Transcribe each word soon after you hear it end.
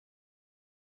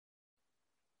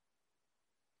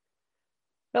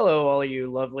Hello, all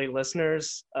you lovely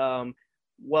listeners.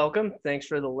 Welcome. Thanks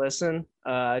for the listen.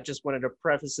 I just wanted to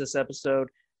preface this episode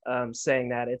saying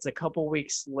that it's a couple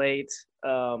weeks late.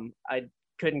 I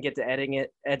couldn't get to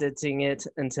editing it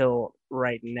until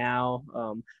right now.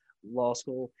 Law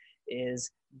school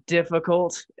is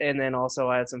difficult, and then also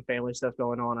I had some family stuff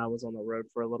going on. I was on the road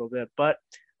for a little bit, but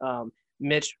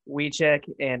Mitch Wiechek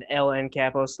and LN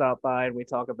Capo stopped by, and we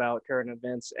talk about current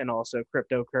events and also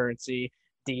cryptocurrency.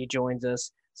 D joins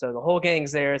us. So the whole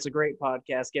gang's there. It's a great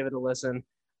podcast. Give it a listen.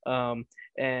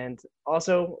 And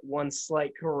also, one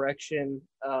slight correction: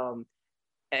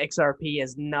 XRP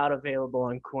is not available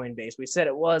on Coinbase. We said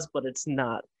it was, but it's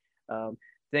not.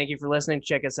 Thank you for listening.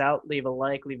 Check us out. Leave a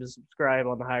like, leave a subscribe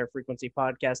on the Higher Frequency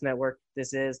Podcast Network.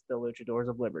 This is the Luchadors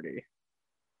of Liberty.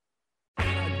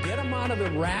 Get them out of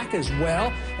Iraq as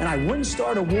well, and I wouldn't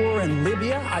start a war in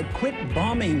Libya. I'd quit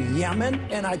bombing Yemen,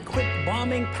 and I'd quit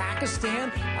bombing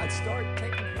Pakistan. I'd start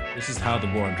taking... This is how the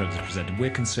war on drugs is presented. We're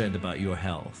concerned about your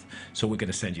health, so we're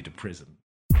going to send you to prison.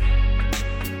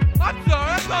 I'm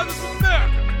sorry, I thought this was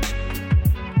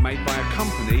America. Made by a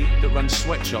company that runs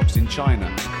sweatshops in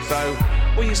China. So,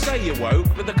 well, you say you're woke,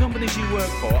 but the companies you work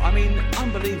for, I mean,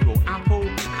 unbelievable. Apple,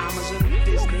 Amazon,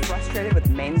 Disney. Frustrated with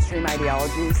mainstream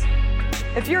ideologies?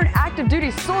 If you're an active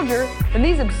duty soldier, then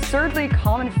these absurdly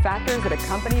common factors that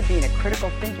accompany being a critical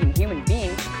thinking human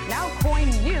being now coin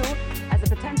you as a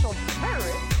potential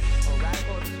terrorist or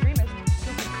radical extremist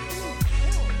who can kill.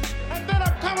 And then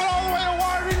I'm coming all the way to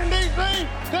Washington, D.C.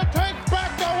 to take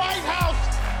back the White House.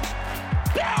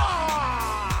 Yeah!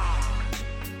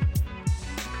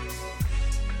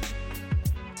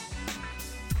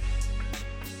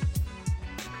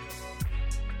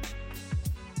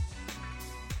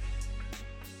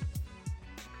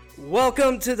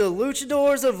 Welcome to the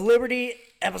Luchadors of Liberty,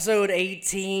 episode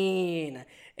 18.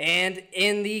 And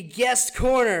in the guest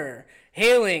corner,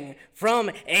 hailing from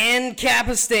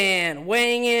Ancapistan,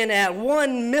 weighing in at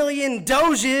 1 million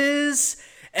doges,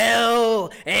 El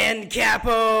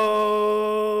Capo.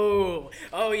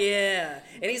 Oh, yeah.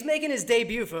 And he's making his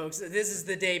debut, folks. This is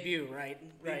the debut, right?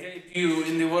 Debut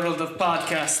in the world of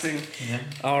podcasting. Yeah.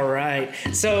 All right.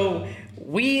 So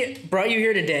we brought you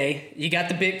here today. You got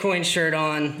the Bitcoin shirt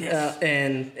on, yes.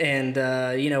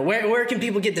 You know, where can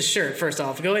people get the shirt? First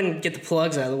off, go ahead and get the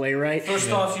plugs out of the way, right? First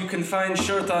off, you can find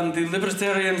shirt on the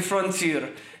Libertarian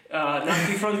Frontier. Not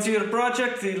the Frontier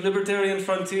Project, the Libertarian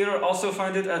Frontier. Also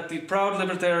find it at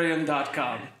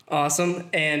theproudlibertarian.com. Awesome.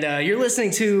 And you're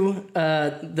listening to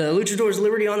the Luchadors of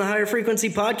Liberty on the Higher Frequency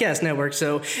Podcast Network.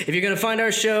 So if you're going to find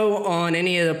our show on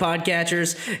any of the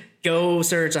podcatchers, go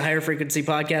search the Higher Frequency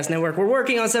Podcast Network. We're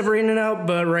working on separating it out,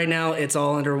 but right now it's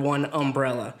all under one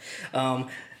umbrella.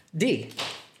 D,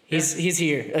 he's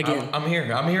here again. I'm here.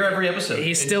 I'm here every episode.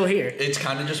 He's still here. It's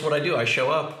kind of just what I do. I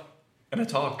show up and I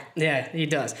talk. Yeah, he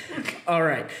does. All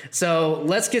right. So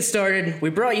let's get started. We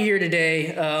brought you here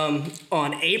today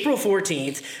on April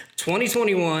 14th,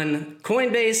 2021.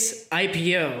 Coinbase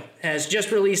IPO has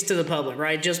just released to the public,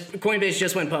 right? Coinbase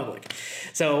just went public.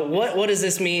 So what does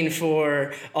this mean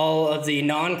for all of the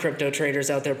non-crypto traders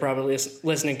out there probably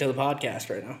listening to the podcast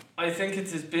right now? I think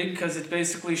it is big because it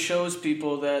basically shows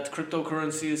people that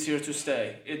cryptocurrency is here to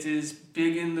stay. It is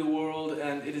big in the world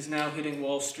and it is now hitting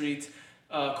Wall Street.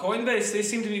 Coinbase, they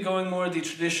seem to be going more the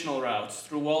traditional routes,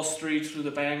 through Wall Street, through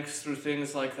the banks, through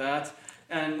things like that.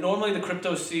 And normally the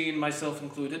crypto scene, myself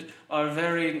included, are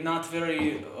not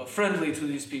very friendly to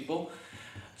these people.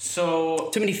 So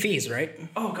too many fees, right?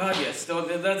 Oh God, yes.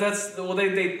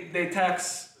 They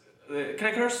tax. Can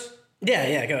I curse?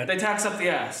 Yeah, go ahead. They tax up the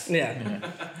ass. Yeah.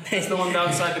 That's the one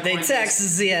downside to Coinbase. They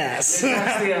tax the ass. They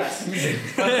tax the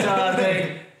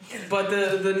ass. But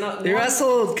your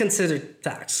asshole considered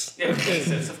tax. Yeah,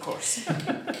 yes, of course.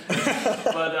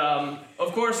 But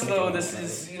of course, though, this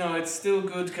is it's still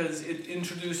good because it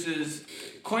introduces.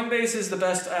 Coinbase is the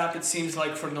best app, it seems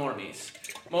like, for normies.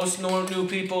 Most new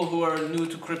people who are new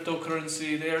to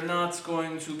cryptocurrency, they are not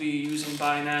going to be using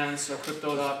Binance or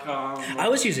Crypto.com. I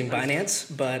was using Binance,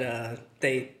 but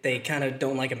they kind of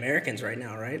don't like Americans right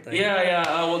now, right?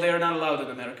 Well, they are not allowed in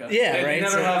America. Yeah, they right.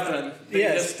 Never have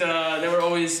been. There were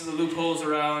always loopholes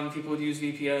around. People would use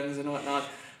VPNs and whatnot.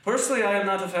 Personally, I am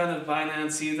not a fan of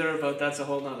Binance either, but that's a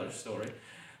whole nother story.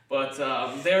 But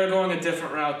they're going a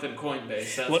different route than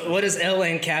Coinbase. What does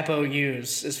LN Capo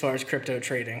use as far as crypto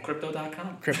trading?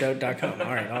 Crypto.com. Crypto.com.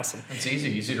 All right, awesome. It's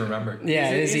easy to remember. Yeah,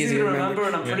 it is easy to remember.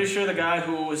 And I'm pretty sure the guy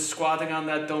who was squatting on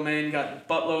that domain got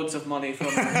buttloads of money from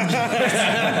it.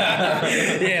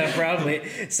 Yeah, probably.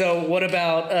 So what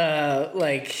about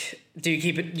Do you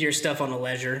keep your stuff on a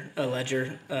ledger?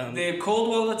 The cold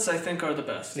wallets, I think, are the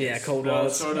best. Yeah, cold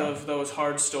wallets. Sort of those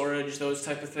hard storage, those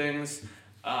type of things.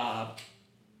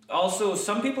 Also,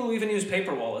 some people even use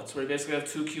paper wallets, where you basically have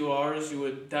 2 QRs. You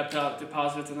would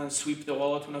deposit and then sweep the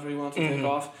wallet whenever you want to take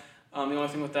off. The only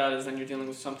thing with that is then you're dealing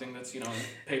with something that's,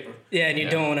 paper. Yeah, and you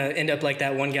don't want to end up like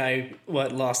that one guy,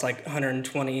 lost like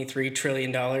 $123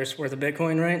 trillion worth of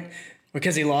Bitcoin, right?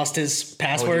 Because he lost his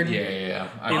password. Yeah.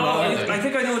 I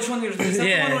think I know which one you're thinking. Is that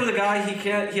the one where the guy, he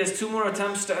has 2 more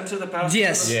attempts to enter the password?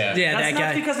 Yes. Yeah, that's that guy. That's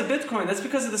not because of Bitcoin. That's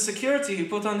because of the security he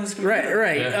put on his computer.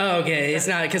 Right. Yeah. Oh, okay. It's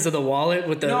not because of the wallet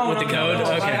with the code? No.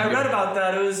 Okay. I read about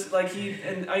that. It was like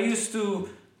and I used to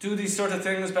do these sort of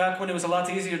things back when it was a lot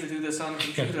easier to do this on a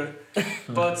computer.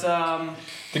 But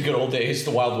the good old days, the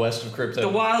Wild West of crypto. The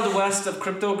Wild West of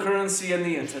cryptocurrency and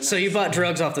the internet. So you bought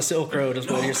drugs off the Silk Road is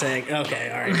what you're saying. Okay,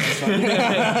 all right, that's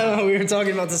fine. We were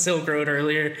talking about the Silk Road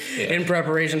earlier in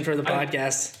preparation for the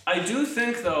podcast. I do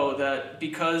think, though, that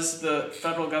because the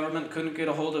federal government couldn't get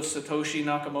a hold of Satoshi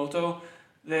Nakamoto,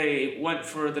 they went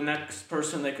for the next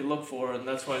person they could look for, and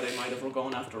that's why they might have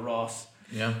gone after Ross.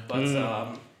 Yeah.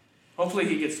 But hopefully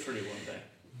he gets free one day.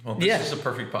 Well, this is a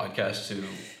perfect podcast to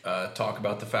talk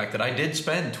about the fact that I did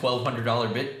spend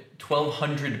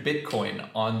 $1,200 Bitcoin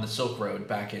on the Silk Road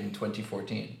back in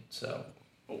 2014. So.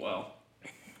 Oh, wow.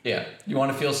 Yeah. You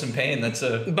want to feel some pain? That's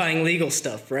buying legal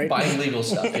stuff, right? Buying legal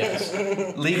stuff,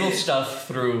 yes. Legal stuff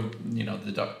through,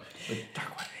 the dark web.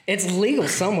 It's legal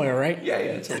somewhere, right? Yeah,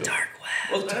 it's the legal. dark web.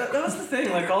 Well, that was the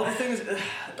thing. Like all the things,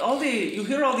 you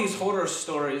hear all these horror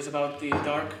stories about the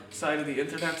dark side of the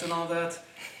internet and all that.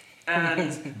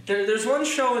 And there's one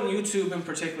show on YouTube in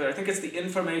particular. I think it's the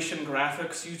Information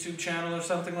Graphics YouTube channel or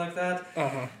something like that.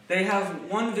 They have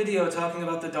one video talking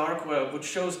about the dark web, which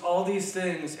shows all these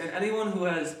things. And anyone who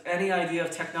has any idea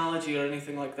of technology or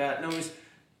anything like that knows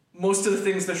most of the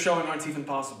things they're showing aren't even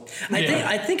possible.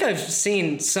 I think I've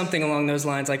seen something along those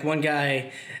lines. Like one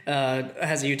guy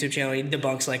has a YouTube channel. He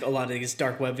debunks like a lot of these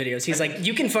dark web videos. He's like,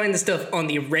 you can find this stuff on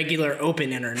the regular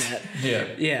open internet.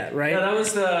 Yeah, right? Yeah, that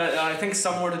was I think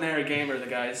Some Ordinary Gamer, the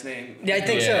guy's name. Yeah, I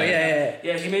think so, yeah.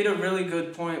 Yeah, he made a really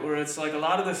good point where it's like a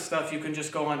lot of this stuff you can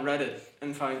just go on Reddit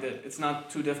and find it. It's not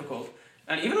too difficult.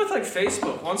 And even with like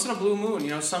Facebook, once in a blue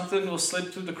moon, something will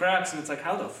slip through the cracks and it's like,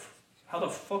 how the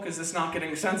fuck is this not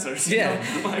getting censored?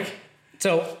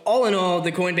 So all in all,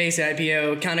 the Coinbase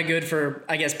IPO, kind of good for,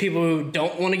 I guess, people who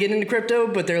don't want to get into crypto,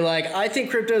 but they're like, I think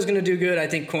crypto is going to do good. I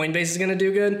think Coinbase is going to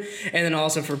do good. And then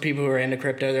also for people who are into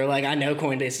crypto, they're like, I know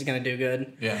Coinbase is going to do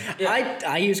good. Yeah.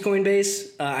 I use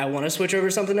Coinbase. I want to switch over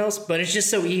to something else, but it's just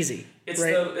so easy.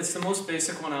 It's the most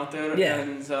basic one out there,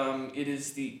 and it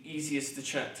is the easiest to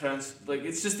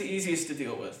it's just the easiest to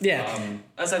deal with. Yeah.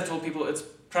 As I've told people, it's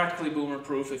practically boomer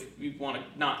proof if you want to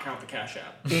not count the Cash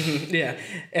App. Yeah,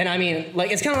 and I mean,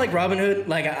 like it's kind of like Robinhood.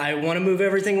 Like I want to move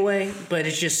everything away, but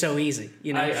it's just so easy,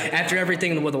 After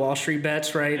everything with the Wall Street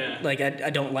bets, right? Yeah. Like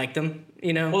I don't like them,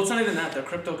 Well, it's not even that. The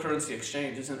cryptocurrency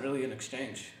exchange isn't really an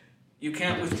exchange. You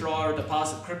can't withdraw or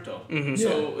deposit crypto.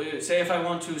 So say if I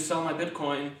want to sell my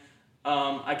Bitcoin,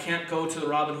 I can't go to the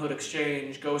Robinhood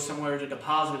exchange, go somewhere to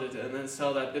deposit it, and then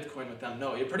sell that Bitcoin with them.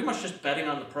 No, you're pretty much just betting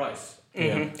on the price.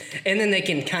 And then they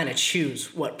can kind of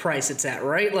choose what price it's at,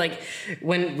 right? Like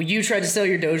when you tried to sell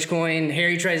your Dogecoin,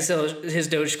 Harry tried to sell his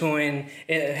Dogecoin.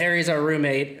 Harry's our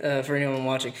roommate, for anyone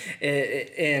watching.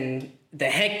 In the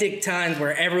hectic times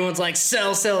where everyone's like,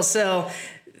 sell.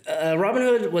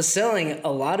 Robinhood was selling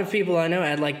a lot of people I know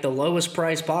at like the lowest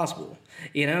price possible.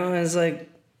 And it's like,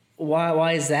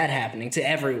 why is that happening to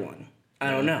everyone?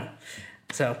 I don't know.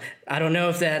 So I don't know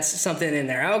if that's something in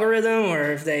their algorithm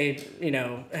or if they,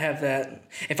 have that.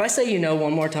 If I say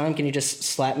one more time, can you just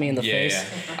slap me in the face?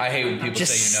 Yeah. I hate when people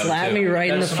just say slap me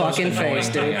right in the fucking face,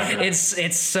 dude.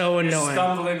 It's so annoying.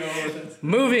 Stumbling over this.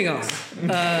 Moving on.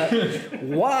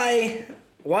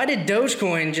 Why did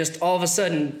Dogecoin just all of a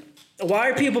sudden? Why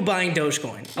are people buying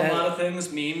Dogecoin? A lot of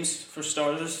things, memes for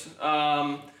starters.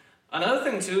 Another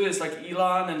thing, too, is like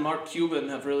Elon and Mark Cuban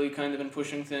have really kind of been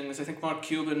pushing things. I think Mark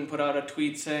Cuban put out a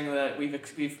tweet saying that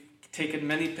we've taken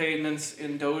many payments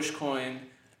in Dogecoin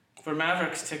for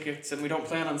Mavericks tickets and we don't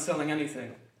plan on selling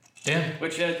anything. Yeah.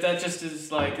 Which that just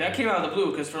is like, that came out of the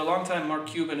blue because for a long time Mark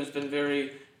Cuban has been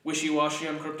very wishy-washy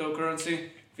on cryptocurrency.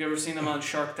 If you ever seen him on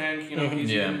Shark Tank, he's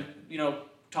been,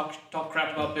 talk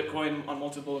crap about Bitcoin on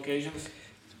multiple occasions.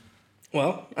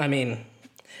 Well, I mean,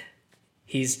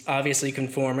 he's obviously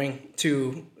conforming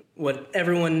to what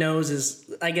everyone knows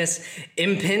is, I guess,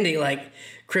 impending. Like,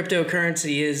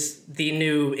 cryptocurrency is the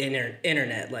new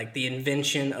internet, like the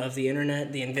invention of the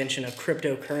internet, the invention of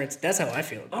cryptocurrency. That's how I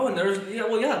feel. Oh, and there's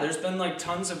been like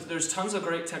tons of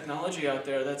great technology out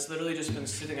there that's literally just been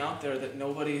sitting out there that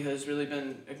nobody has really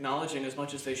been acknowledging as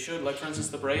much as they should. Like, for instance,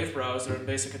 the Brave browser and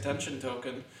Basic Attention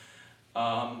Token.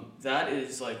 That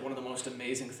is like one of the most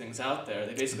amazing things out there.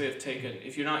 They basically have taken,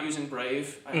 if you're not using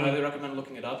Brave, I highly recommend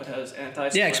looking it up. It has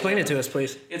anti-spyware. Yeah, explain it to us,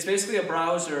 please. It's basically a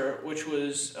browser which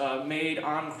was made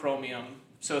on Chromium.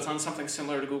 So it's on something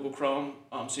similar to Google Chrome.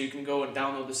 So you can go and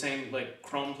download the same like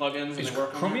Chrome plugins and they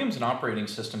work on Chromium's an operating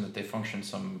system that they function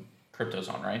some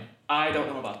cryptos on, right? I don't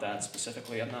know about that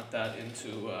specifically. I'm not that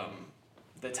into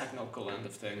the technical end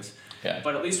of things. Yeah.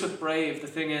 But at least with Brave, the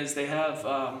thing is they have,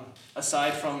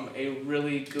 aside from a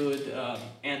really good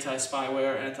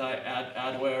anti-spyware,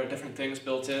 anti-adware, different things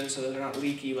built in so that they're not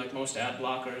leaky like most ad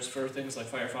blockers for things like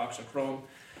Firefox or Chrome.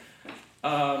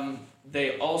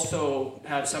 They also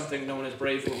have something known as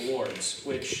Brave Rewards,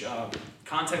 which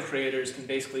content creators can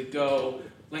basically go,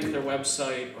 link their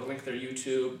website or link their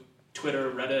YouTube,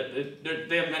 Twitter, Reddit.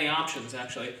 They have many options,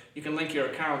 actually. You can link your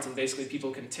account, and basically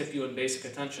people can tip you in Basic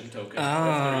Attention Token.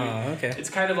 Okay. It's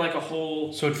kind of like a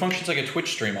whole... So it functions like a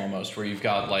Twitch stream almost, where you've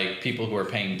got like people who are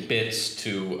paying bits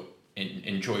to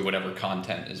enjoy whatever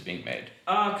content is being made.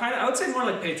 Kind of. I would say more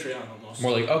like Patreon almost.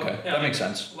 More like, okay, Yeah, that makes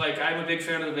sense. Like, I'm a big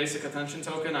fan of the Basic Attention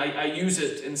Token. I use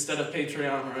it instead of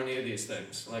Patreon or any of these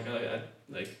things. Like, I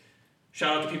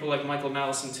shout out to people like Michael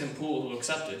Malice and Tim Pool who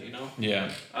accepted, you know?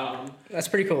 Yeah. That's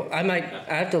pretty cool. I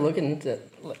have to look into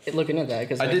that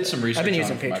because I did some research. I've been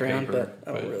using on it for my Patreon, paper, but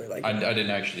I don't really like it. I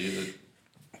didn't actually use it.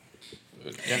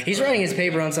 Yeah. He's writing his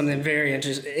paper on something very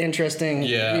interesting.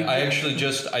 Yeah, I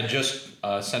just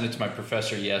sent it to my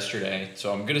professor yesterday,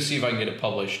 so I'm gonna see if I can get it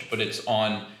published. But it's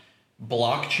on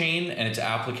blockchain and its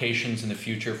applications in the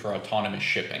future for autonomous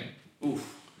shipping.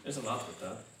 Oof, there's a lot with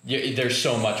that. Yeah, there's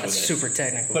so much with it. Super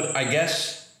technical. But I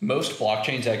guess most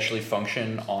blockchains actually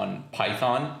function on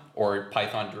Python or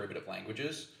Python derivative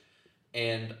languages,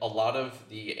 and a lot of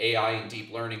the AI and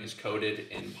deep learning is coded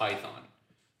in Python.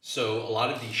 So a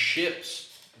lot of these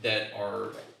ships that are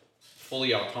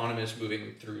fully autonomous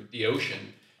moving through the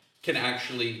ocean can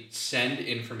actually send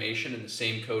information in the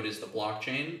same code as the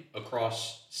blockchain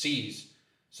across seas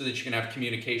so that you can have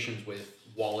communications with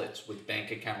wallets, with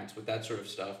bank accounts, with that sort of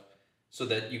stuff, so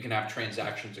that you can have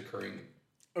transactions occurring.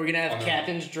 Are we going to have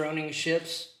captains droning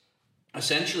ships?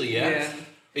 Essentially, yeah.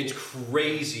 It's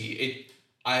crazy.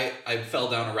 I fell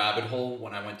down a rabbit hole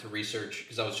when I went to research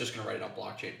because I was just going to write it on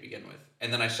blockchain to begin with.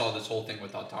 And then I saw this whole thing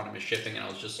with autonomous shipping and I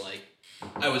was just like,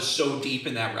 I was so deep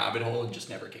in that rabbit hole and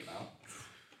just never came out.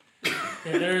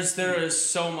 Yeah, there is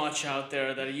so much out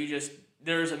there that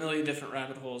there's a million different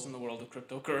rabbit holes in the world of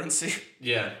cryptocurrency.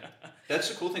 Yeah. That's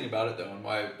the cool thing about it, though, and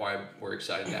why we're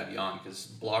excited to have you on, because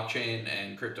blockchain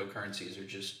and cryptocurrencies are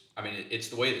just, I mean, it's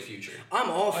the way of the future.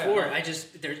 I'm all for it.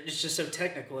 It's just so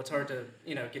technical, it's hard to,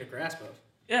 get a grasp of.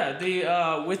 Yeah,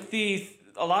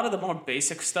 a lot of the more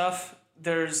basic stuff,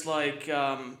 there's like,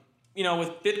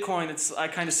 with Bitcoin, I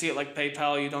kind of see it like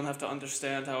PayPal. You don't have to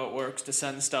understand how it works to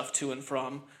send stuff to and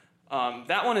from.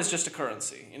 That one is just a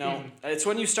currency, It's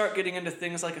when you start getting into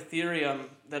things like Ethereum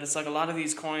that it's like a lot of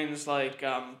these coins, like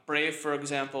Brave, for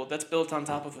example, that's built on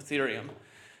top of Ethereum.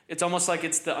 It's almost like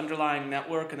it's the underlying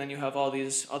network, and then you have all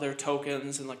these other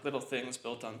tokens and like little things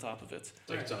built on top of it. It's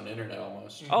like its own internet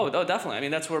almost. Oh, definitely. I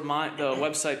mean, that's where the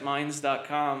website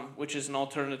Minds.com, which is an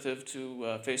alternative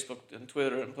to Facebook and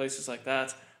Twitter and places like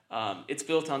that, it's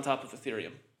built on top of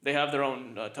Ethereum. They have their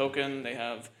own token.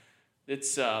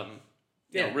 It's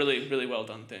really, really well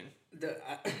done thing.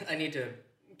 I need to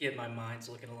get my minds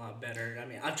looking a lot better. I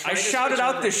mean, I shouted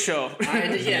out this show. Do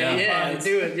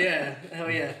it. Yeah, hell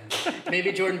yeah.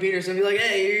 Maybe Jordan Peterson will be like,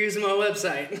 "Hey, you're using my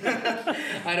website."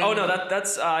 I don't know. No,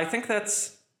 that's. I think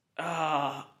that's.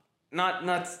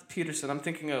 Not Peterson. I'm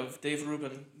thinking of Dave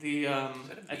Rubin.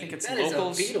 I think it's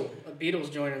Locals. Is a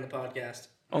Beatles joining the podcast.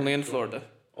 Only in Florida.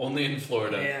 Only in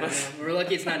Florida. Yeah, we're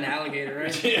lucky it's not an alligator,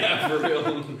 right? Yeah, for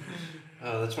real.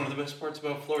 That's one of the best parts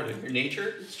about Florida. Your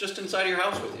nature, it's just inside of your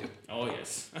house with you. Oh,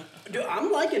 yes. Dude, I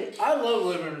love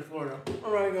living in Florida.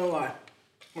 I'm not gonna lie.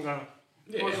 We're gonna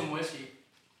pour some whiskey.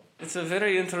 It's a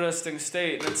very interesting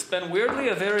state. It's been weirdly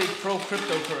a very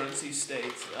pro-cryptocurrency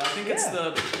state. I think it's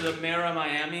the mayor of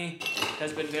Miami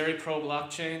has been very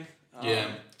pro-blockchain.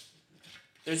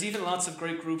 There's even lots of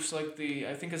great groups like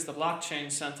I think it's the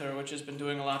Blockchain Center, which has been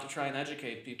doing a lot to try and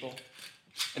educate people.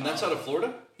 And that's out of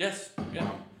Florida? Yes,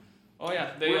 yeah. Oh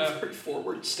yeah, We're a very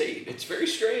forward state. It's very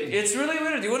strange. It's really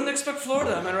weird. You wouldn't expect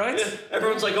Florida, am I right? Yeah.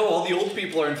 Everyone's like, oh, all the old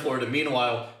people are in Florida.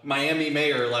 Meanwhile, Miami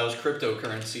mayor allows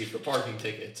cryptocurrency for parking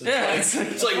tickets.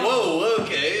 It's like, whoa,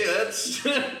 okay, that's...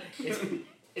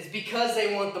 It's because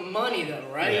they want the money, though,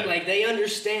 right? Yeah. Like they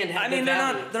understand how. I mean,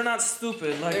 they're not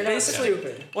stupid. Like They're not basically,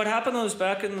 stupid. what happened was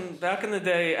back in the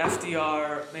day,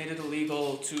 FDR made it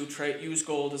illegal to use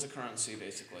gold as a currency,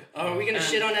 basically. Oh, are we gonna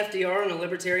shit on FDR on a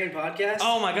libertarian podcast?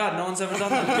 Oh my God, no one's ever done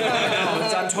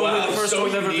that. No, I'm totally the first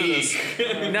one to ever do this.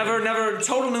 Never,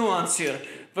 total nuance here.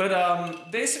 But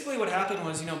basically, what happened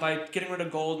was, by getting rid of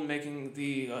gold and making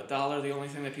the dollar the only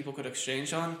thing that people could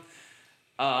exchange on,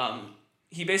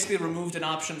 he basically removed an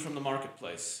option from the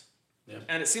marketplace. Yeah.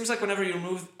 And it seems like whenever you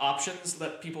remove options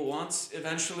that people want,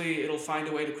 eventually it'll find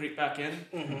a way to creep back in.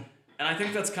 Mm-hmm. And I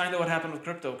think that's kind of what happened with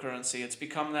cryptocurrency. It's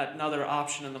become that another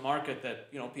option in the market that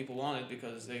people wanted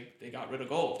because they got rid of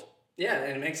gold. Yeah,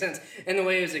 and it makes sense. And the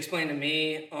way it was explained to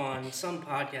me on some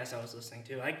podcast I was listening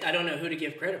to, I don't know who to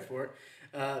give credit for it,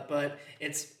 but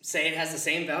it has the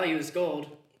same value as gold,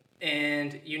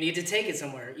 and you need to take it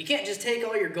somewhere. You can't just take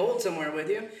all your gold somewhere with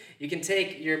you. You can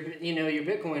take your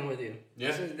Bitcoin with you.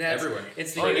 Yeah, so everywhere.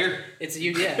 It's right here. It's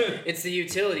it's the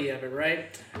utility of it,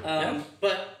 right?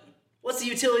 But what's the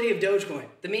utility of Dogecoin?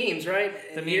 The memes,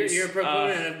 right? The memes. You're a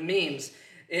proponent of memes.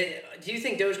 Do you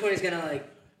think Dogecoin is gonna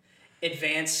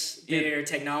advance their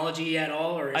technology at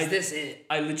all, or is this it?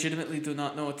 I legitimately do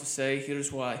not know what to say.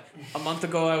 Here's why. A month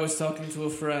ago, I was talking to a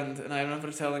friend, and I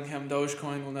remember telling him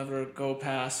Dogecoin will never go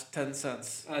past 10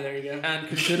 cents. Oh, there you go. And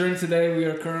considering today we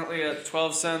are currently at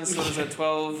 12 cents, what is it,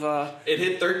 12? It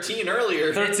hit 13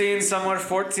 earlier. 13, somewhere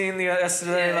 14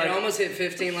 yesterday. Yeah, it almost hit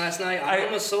 15 last night. I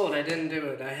almost sold. I didn't do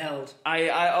it. I held. I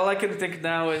all I can think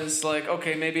now is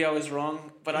okay, maybe I was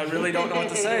wrong, but I really don't know what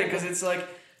to say because it's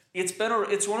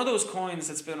it's one of those coins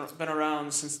that's been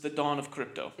around since the dawn of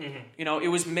crypto. Mm-hmm. It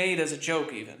was made as a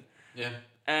joke even. Yeah.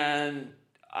 And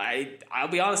I'll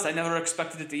be honest, I never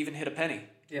expected it to even hit a penny.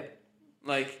 Yep.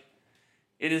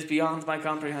 It is beyond my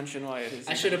comprehension why it is.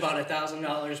 I should have bought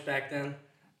 $1,000 back then.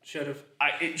 Should have.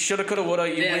 It shoulda, coulda,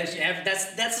 woulda.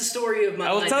 That's the story of my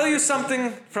life. I will tell you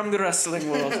something from the wrestling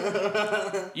world.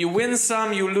 You win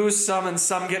some, you lose some, and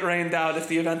some get rained out if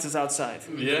the event is outside.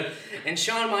 Yeah. And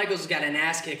Shawn Michaels got an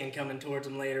ass kicking coming towards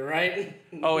him later, right?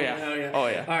 Oh yeah. Oh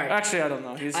yeah. All right. Actually, I don't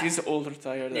know. He's older,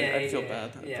 tired. I feel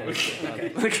bad.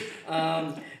 Okay.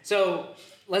 So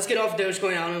let's get off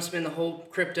Dogecoin. I don't want to spend the whole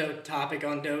crypto topic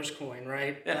on Dogecoin,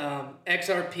 right? Yeah.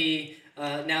 XRP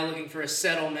now looking for a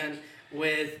settlement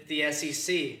with the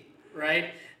SEC,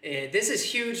 right? This is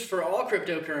huge for all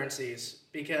cryptocurrencies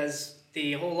because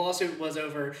the whole lawsuit was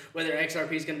over whether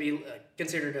XRP is going to be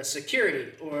considered a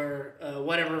security or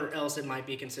whatever else it might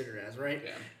be considered as, right?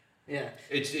 Yeah.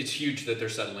 It's huge that they're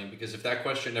settling because if that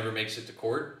question never makes it to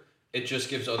court, it just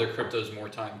gives other cryptos more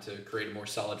time to create a more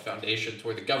solid foundation to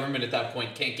where the government at that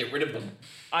point can't get rid of them.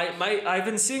 I've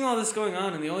been seeing all this going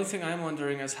on, and the only thing I'm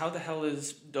wondering is how the hell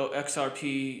is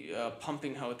XRP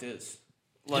pumping how it is?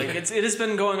 It has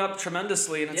been going up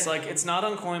tremendously, and it's it's not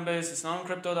on Coinbase, it's not on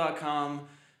Crypto.com.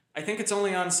 I think it's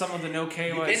only on some of the no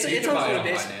KYC. It's on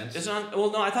Coinbase. It's on.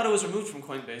 Well, no, I thought it was removed from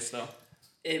Coinbase though.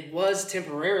 It was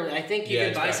temporarily. I think you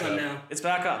can buy some now. It's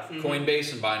back up. Mm-hmm.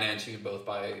 Coinbase and Binance, you can both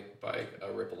buy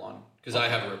a Ripple on because I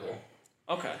have Ripple.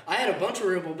 Okay. I had a bunch of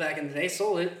Ripple back in the day,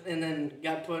 sold it, and then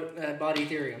bought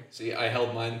Ethereum. See, I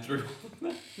held mine through.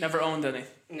 Never owned any.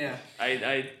 Yeah.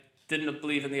 I didn't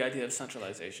believe in the idea of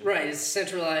centralization. Right, it's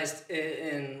centralized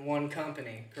in one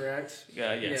company, correct?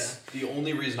 Yeah, yes. Yeah. The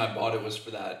only reason I bought it was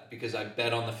for that, because I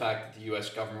bet on the fact that the U.S.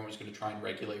 government was going to try and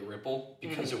regulate Ripple,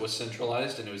 because it was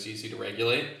centralized and it was easy to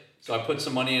regulate. So I put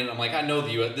some money in and I'm like, I know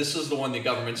the U.S., this is the one the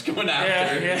government's going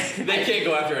after. Yeah. They can't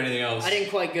go after anything else. I didn't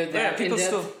quite go there. Yeah, people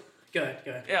still... Go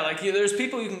ahead. Yeah, there's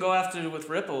people you can go after with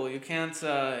Ripple. You can't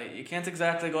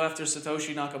exactly go after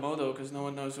Satoshi Nakamoto because no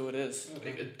one knows who it is.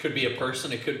 It could be a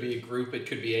person, it could be a group, it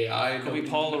could be AI. It could be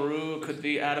Paul LaRue, it could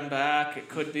be Adam Back, it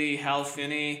could be Hal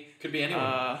Finney. Could be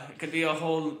anyone. It could be a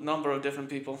whole number of different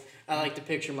people. I like to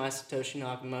picture my Satoshi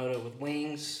Nakamoto with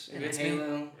wings and a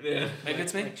halo. Me. Yeah. Maybe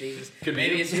it's me. Jesus. Could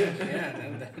Maybe be it's you.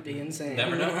 Yeah, that'd be insane.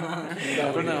 Never know.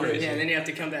 Never know. Yeah, then you have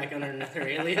to come back under another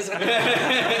alias.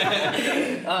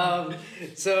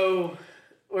 So,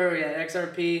 where are we at?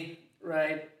 XRP,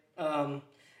 right?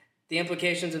 The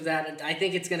implications of that, I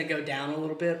think it's going to go down a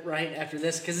little bit, right, after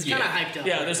this, because it's kind of hyped up.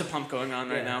 Yeah, there's a pump going on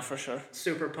right now, for sure.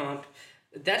 Super pumped.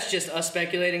 That's just us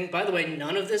speculating. By the way,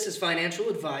 none of this is financial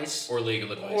advice. Or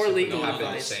legal advice. Or if legal we don't happen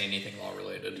advice. to say anything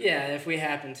law-related. Yeah, if we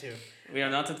happen to. We are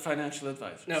not financial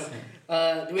advisors. No.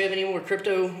 Do we have any more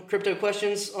crypto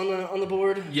questions on the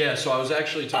board? Yeah, so I was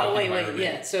actually talking about wait.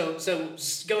 Yeah, so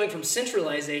going from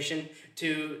centralization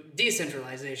to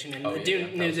decentralization and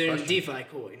the DeFi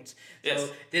coins. Yes. So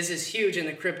this is huge in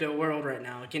the crypto world right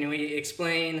now. Can we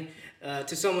explain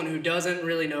to someone who doesn't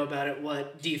really know about it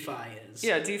what DeFi is?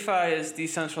 Yeah, DeFi is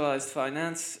decentralized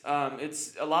finance.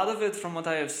 It's a lot of it, from what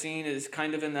I have seen, is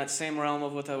kind of in that same realm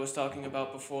of what I was talking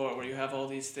about before, where you have all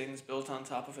these things built on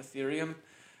top of Ethereum.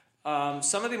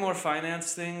 Some of the more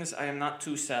finance things I am not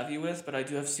too savvy with, but I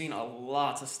do have seen a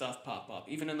lot of stuff pop up,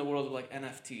 even in the world of like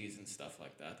NFTs and stuff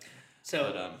like that.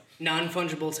 So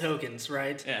non-fungible tokens,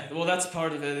 right? Yeah, well, that's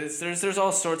part of it. There's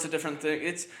all sorts of different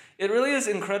things. It really is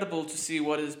incredible to see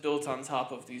what is built on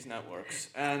top of these networks.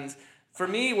 And for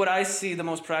me, what I see the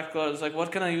most practical is like,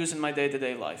 what can I use in my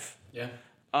day-to-day life? Yeah.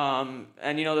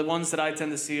 And you know, the ones that I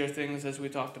tend to see are things, as we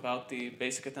talked about, the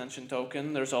basic attention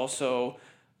token. There's also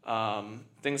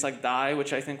things like DAI,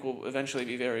 which I think will eventually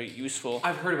be very useful.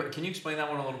 I've heard about it. Can you explain that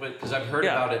one a little bit? Because I've heard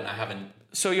about it and I haven't.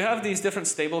 So you have these different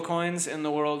stable coins in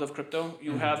the world of crypto.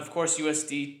 You have, of course,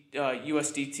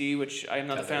 USDT, which I am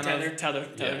not a fan of. Tether.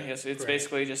 Yes, it's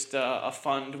basically just a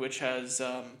fund which has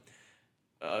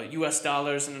US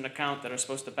dollars in an account that are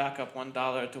supposed to back up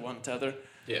 $1 to one Tether.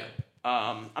 Yeah.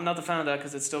 I'm not a fan of that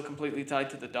because it's still completely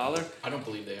tied to the dollar. I don't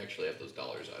believe they actually have those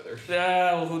dollars either.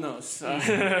 Yeah, well, who knows?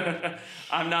 I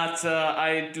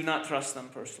do not trust them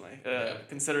personally,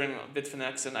 considering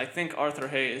Bitfinex, and I think Arthur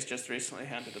Hayes just recently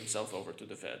handed himself over to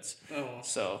the feds. Oh.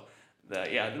 So,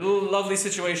 lovely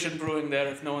situation brewing there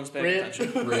if no one's paying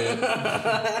attention.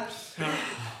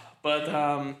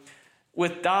 But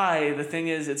with DAI, the thing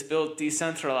is it's built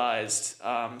decentralized.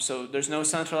 So there's no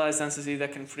centralized entity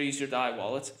that can freeze your DAI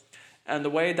wallet. And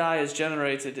the way DAI is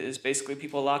generated is basically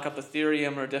people lock up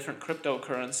Ethereum or different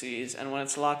cryptocurrencies, and when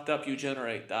it's locked up, you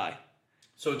generate DAI.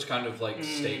 So it's kind of like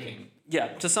staking. Yeah,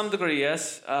 to some degree,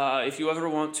 yes. If you ever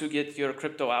want to get your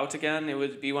crypto out again, it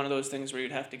would be one of those things where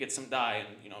you'd have to get some DAI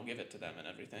and give it to them and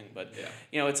everything. But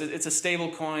it's a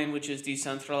stable coin which is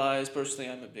decentralized.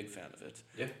 Personally, I'm a big fan of it.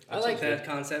 Yeah, I like that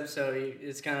concept. So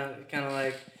it's kind of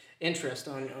like interest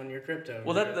on your crypto.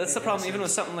 Well, that's the problem. Even with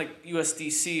something like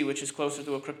USDC, which is closer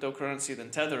to a cryptocurrency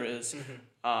than Tether is,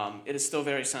 it is still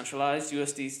very centralized.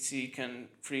 USDC can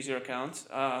freeze your account.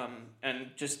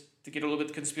 And just to get a little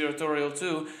bit conspiratorial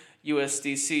too,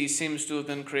 USDC seems to have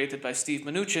been created by Steve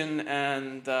Mnuchin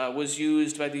and was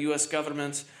used by the U.S.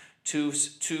 government to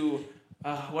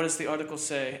what does the article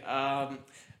say?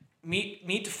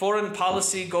 Meet foreign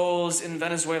policy goals in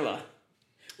Venezuela.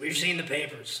 We've seen the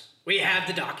papers. We have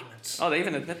the documents. Oh, they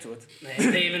even admit to it.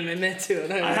 They even admit to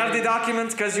it. I have the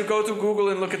documents because you go to Google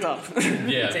and look it up.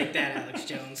 Yeah. Take that, Alex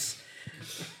Jones.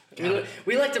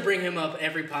 We like to bring him up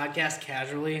every podcast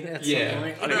casually at some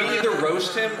point. We either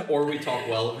roast him or we talk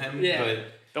well of him. Yeah. But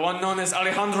the one known as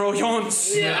Alejandro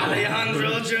Jones. Yeah,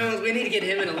 Alejandro Jones. We need to get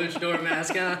him in a luchador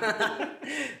mask, huh?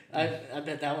 I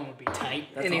bet that one would be tight.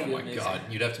 Oh my God,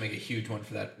 you'd have to make a huge one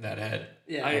for that head.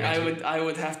 Yeah, I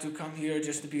would have to come here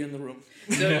just to be in the room.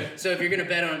 So if you're gonna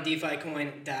bet on a DeFi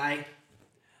coin, DAI.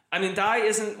 I mean, DAI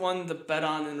isn't one to bet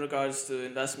on in regards to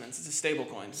investments. It's a stable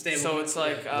coin. So it's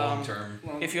like long term.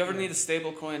 If you ever need a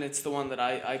stable coin, it's the one that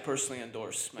I personally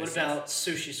endorse myself. What about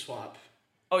SushiSwap?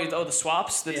 Oh, the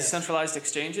swaps, the decentralized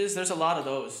exchanges. There's a lot of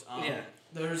those.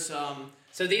 There's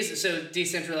So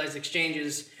decentralized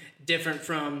exchanges different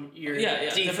from your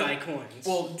DeFi coins.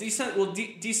 Well,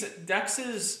 DEX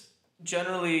is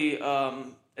generally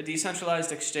a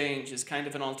decentralized exchange is kind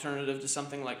of an alternative to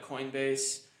something like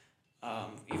Coinbase,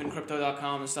 even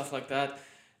Crypto.com and stuff like that.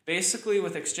 Basically,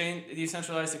 with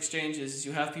decentralized exchanges,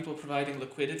 you have people providing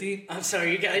liquidity. I'm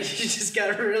sorry, you just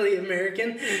got really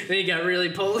American, then you got really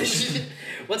Polish.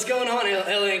 What's going on,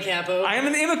 Elian Capo? I am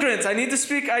an immigrant. I need to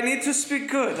speak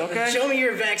good, okay? Show me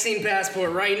your vaccine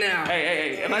passport right now.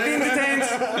 Hey, am I being detained?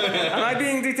 Am I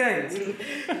being detained?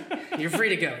 You're free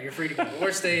to go.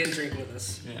 Or stay and drink with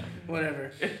us. Yeah.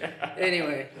 Whatever.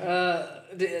 Anyway,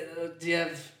 do you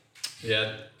have...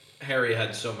 Yeah, Harry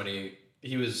had so many...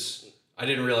 I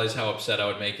didn't realize how upset I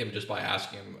would make him just by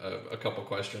asking him a couple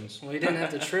questions. Well, you didn't have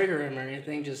to trigger him or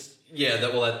anything, just... Yeah,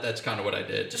 that's kind of what I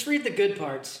did. Just read the good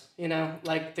parts,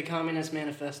 like the Communist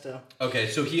Manifesto. Okay,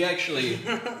 so he actually...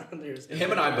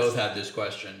 him and I both had this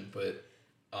question, but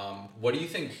what do you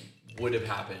think would have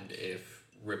happened if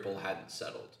Ripple hadn't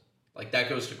settled? Like, that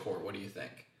goes to court. What do you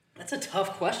think? That's a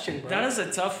tough question, bro. That is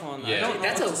a tough one. Yeah.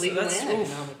 That's a legal and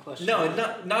economic question. No,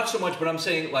 not so much, but I'm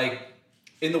saying, like...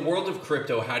 In the world of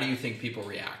crypto, how do you think people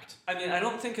react? I mean, I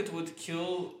don't think it would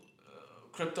kill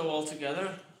crypto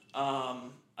altogether.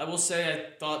 I will say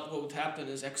I thought what would happen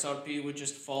is XRP would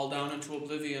just fall down into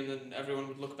oblivion and everyone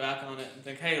would look back on it and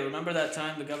think, hey, remember that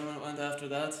time the government went after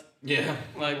that? Yeah.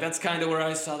 Like, that's kind of where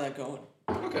I saw that going.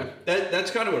 Okay. That's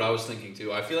kind of what I was thinking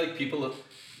too. I feel like people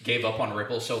gave up on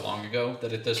Ripple so long ago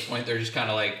that at this point they're just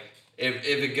kind of like, if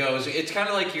it goes, it's kind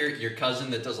of like your cousin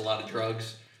that does a lot of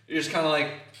drugs. You're just kind of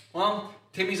like, well,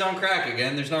 Timmy's on crack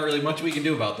again. There's not really much we can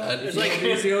do about that. It's like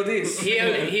CODs. He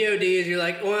ODs, you're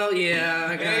like, well, yeah,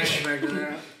 I gotta get back to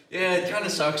that. Yeah, it kind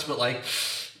of sucks, but like,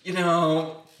 you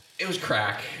know, it was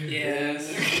crack. Yeah.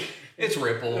 It's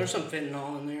Ripple. There's some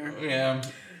fentanyl in there. Yeah.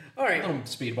 All right. A little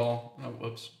speedball. Oh,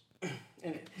 whoops.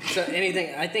 So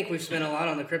anything, I think we've spent a lot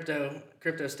on the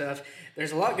crypto stuff.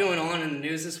 There's a lot going on in the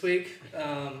news this week,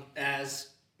 as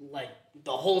like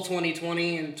the whole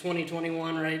 2020 and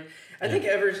 2021, right? I think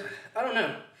I don't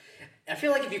know. I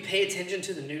feel like if you pay attention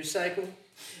to the news cycle,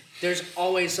 there's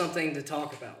always something to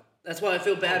talk about. That's why I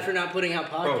feel bad for not putting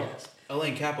out podcasts.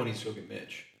 Elaine Capo needs to go get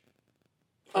Mitch.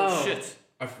 Oh, shit.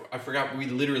 I forgot. We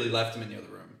literally left him in the other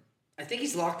room. I think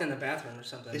he's locked in the bathroom or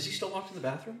something. Is he still locked in the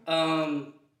bathroom?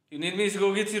 You need me to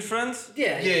go get your friend?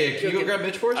 Yeah. Yeah. Can you go grab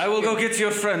Mitch for us? I will go get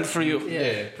your friend for you. Yeah.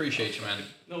 Appreciate you, man.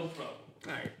 No problem.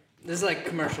 All right. This is like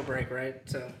commercial break, right?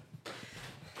 So I'm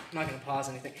not going to pause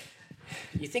anything.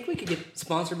 You think we could get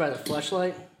sponsored by the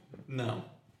Fleshlight? No.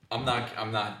 I'm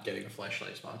not getting a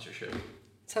Fleshlight sponsorship.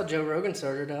 That's how Joe Rogan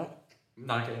started out. I'm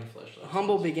not getting a Fleshlight.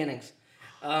 Humble beginnings.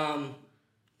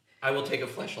 I will take a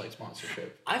Fleshlight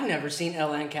sponsorship. I've never seen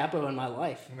Elaine Capo in my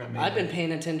life. I've been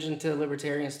paying attention to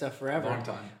libertarian stuff forever.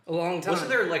 A long time. Wasn't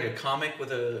there like a comic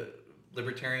with a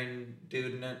libertarian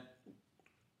dude in it?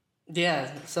 Yeah,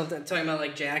 something talking about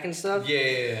like Jack and stuff.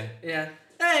 Yeah.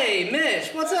 Hey,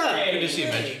 Mitch, what's up? Good to see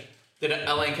you, Mitch. Did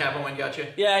Elaine Capo went and got you?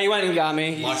 Yeah, he went and got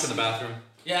me. Locked in the bathroom.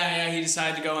 Yeah, he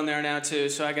decided to go in there now too,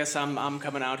 so I guess I'm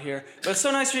coming out here. But it's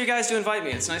so nice for you guys to invite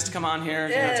me. It's nice to come on here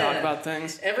and talk about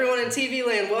things. Everyone in TV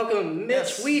land, welcome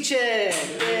Mitch Weechan.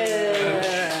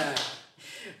 Yeah.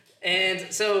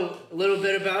 And so, a little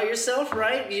bit about yourself,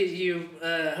 right? You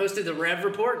hosted the Rev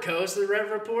Report, co-hosted the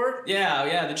Rev Report.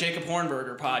 Yeah, the Jacob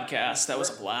Hornberger podcast. That was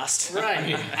a blast.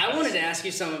 Right. I wanted to ask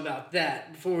you something about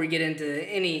that before we get into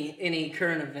any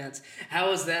current events. How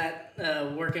was that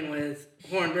working with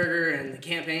Hornberger and the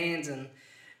campaigns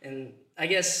and I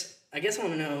guess I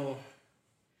want to know,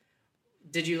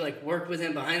 did you like work with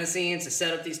him behind the scenes to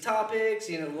set up these topics?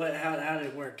 You know, how did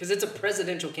it work? Because it's a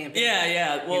presidential campaign.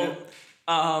 Yeah. Well, you know?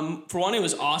 For one, it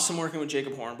was awesome working with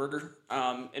Jacob Hornberger.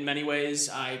 In many ways,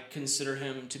 I consider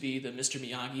him to be the Mr.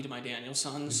 Miyagi to my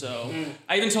Daniel-san. So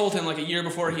I even told him like a year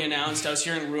before he announced, I was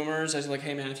hearing rumors. I was like,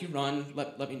 hey man, if you run,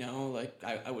 let me know. Like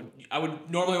I would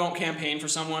normally won't campaign for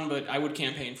someone, but I would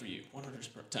campaign for you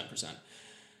 110%.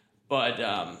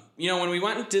 But you know, when we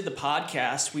went and did the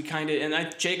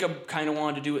podcast, Jacob kind of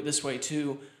wanted to do it this way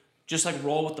too, just like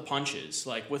roll with the punches,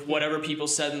 like with whatever people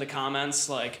said in the comments,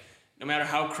 like. No matter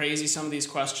how crazy some of these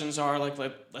questions are, like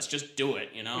let's just do it,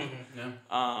 you know? Mm-hmm.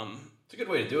 Yeah. It's a good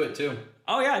way to do it, too.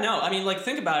 Oh, yeah, no. I mean, like,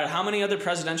 think about it. How many other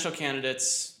presidential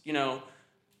candidates, you know,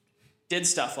 did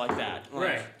stuff like that? Like,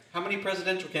 right. How many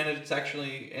presidential candidates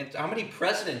how many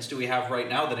presidents do we have right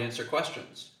now that answer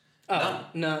questions? Oh,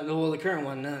 none. No, well, the current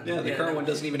one, none. Yeah, the current one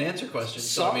doesn't even answer questions.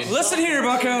 So, I mean, listen here,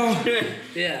 bucko.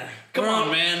 Yeah. Come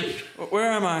on, man.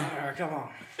 Where am I? All right, come on.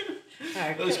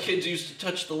 Those kids used to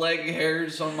touch the leg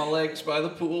hairs on my legs by the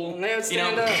pool. They would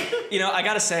stand up. You know, I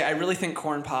gotta say, I really think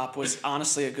Corn Pop was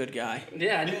honestly a good guy.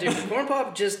 Yeah, dude, Corn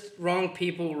Pop just wrong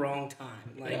people, wrong time.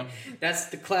 Like that's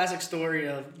the classic story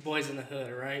of Boys in the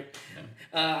Hood, right?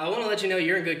 Yeah. I want to let you know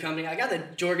you're in good company. I got the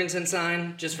Jorgensen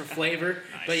sign just for flavor,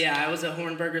 nice. But yeah, I was a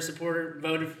Hornberger supporter.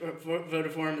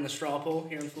 Voted for him in the straw poll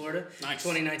here in Florida. Nice.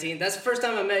 2019. That's the first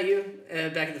time I met you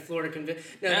back at the Florida convention.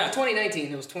 No, not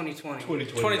 2019. It was 2020.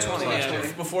 2020.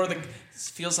 Yeah. Before it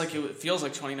feels like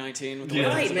 2019. With the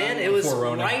right, man. It was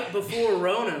right before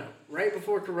Rona. Right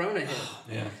before Corona hit.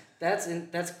 Yeah.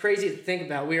 That's crazy to think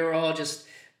about. We were all just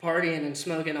partying and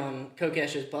smoking on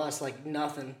Kokesh's bus like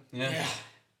nothing. Yeah.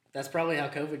 That's probably how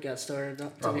COVID got started,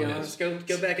 to be honest. Go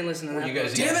back and listen to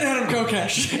that. Damn it, Adam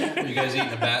Kokesh! Were you guys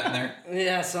eating a bat in there?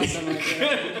 Yeah, something like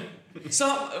that.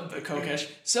 Kokesh.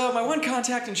 So my one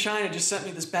contact in China just sent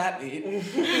me this bat meat.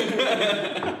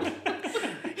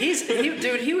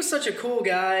 He was such a cool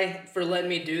guy for letting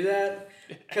me do that.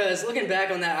 Because looking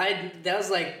back on that,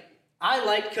 I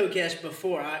liked Kokesh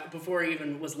before he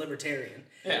even was libertarian.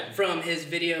 Yeah. From his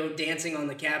video dancing on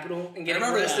the Capitol and getting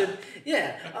arrested. That.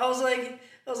 Yeah. I was like,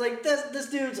 this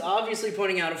dude's obviously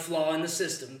pointing out a flaw in the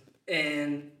system,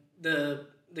 and the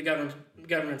the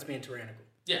government's being tyrannical.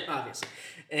 Yeah. Obviously.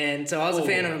 And so I was a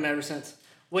fan of him ever since.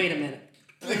 Wait a minute.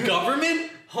 The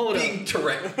government Hold being up.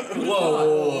 tyrannical. Whoa.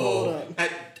 Hold up.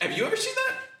 Have you ever seen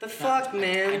that? The fuck,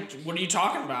 man? What are you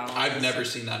talking about? I've never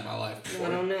seen that in my life before. I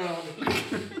don't know.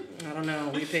 I don't know.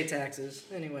 We pay taxes.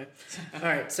 Anyway. All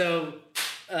right. So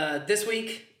this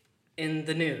week in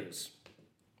the news,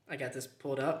 I got this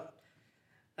pulled up.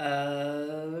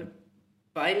 Biden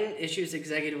issues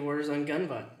executive orders on gun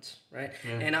violence, right?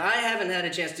 Yeah. And I haven't had a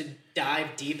chance to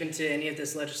dive deep into any of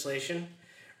this legislation,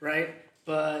 right?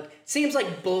 But seems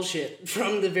like bullshit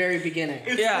from the very beginning.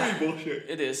 It's pretty bullshit.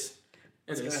 It is.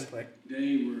 Let's go ahead and play.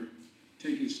 Today we're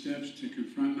taking steps to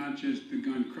confront not just the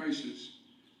gun crisis,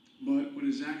 but what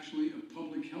is actually a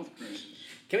public health crisis.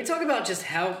 Can we talk about just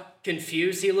how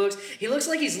confused he looks? He looks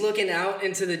like he's looking out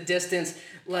into the distance,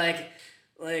 like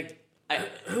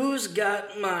who's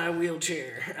got my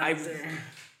wheelchair out there?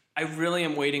 I really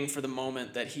am waiting for the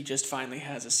moment that he just finally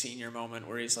has a senior moment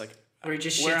where he's like, where he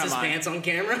just shits his pants on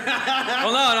camera?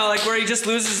 Well, no, like where he just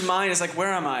loses his mind. It's like,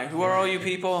 where am I? Who are all you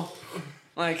people?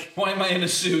 Like, why am I in a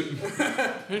suit?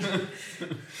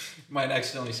 Might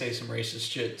accidentally say some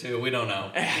racist shit too. We don't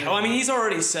know. Well, I mean, he's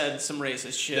already said some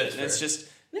racist shit. It's just,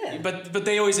 but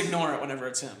they always ignore it whenever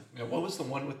it's him. Yeah, what was the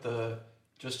one with the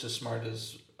just as smart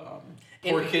as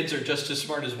poor kids are just as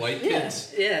smart as white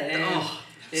kids? Yeah. And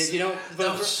if you don't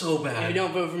vote so bad. If you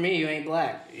don't vote for me, you ain't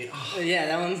black. Yeah,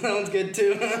 that one's good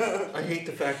too. I hate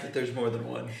the fact that there's more than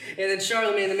one. And then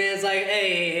Charlemagne the Man's like,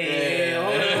 hey,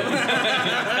 hold on.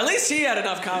 At least he had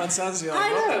enough common sense to be like, I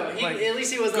know. At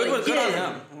least he was good like, good on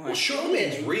him. Well,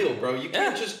 Charlemagne's real, bro. You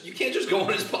can't just go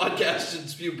on his podcast and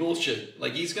spew bullshit.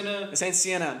 Like he's gonna. This ain't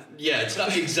CNN. Yeah, it's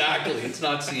not exactly. It's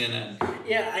not CNN.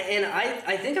 Yeah, and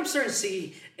I think I'm starting to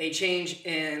see a change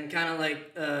in kind of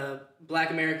like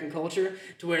Black American culture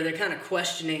to where they're kind of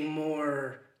questioning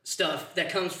more stuff that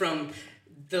comes from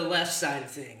the left side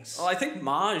of things. Well, I think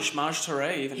Maj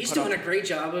Toure even. He's doing a great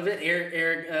job of it.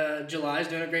 Eric July's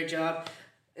doing a great job.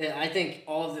 I think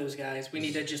all of those guys, we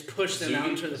need to just push them out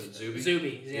into the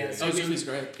Zuby. Yeah, Zuby's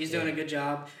great. He's doing a good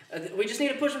job. We just need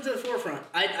to push them to the forefront.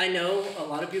 I know a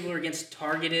lot of people are against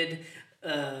targeted.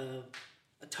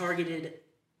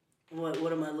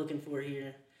 What am I looking for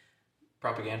here?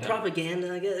 Propaganda.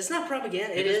 Propaganda, I guess. It's not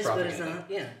propaganda. It is, but it's not.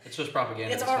 Yeah. It's just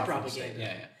propaganda. It's our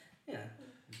propaganda. Yeah.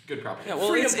 Good propaganda. Yeah,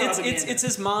 well, it's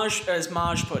as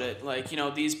Maj put it. Like,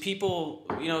 these people,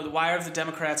 why have the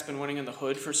Democrats been winning in the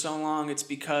hood for so long? It's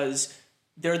because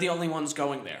they're the only ones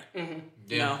going there. Mm-hmm.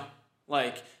 You know?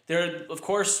 Like, of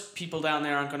course, people down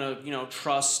there aren't going to,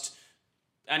 trust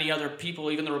any other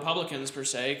people, even the Republicans per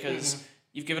se, because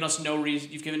you've given us no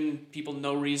reason. You've given people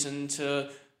no reason to,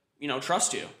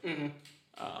 trust you. Mm-hmm.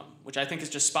 Which I think is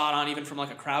just spot on, even from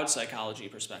like a crowd psychology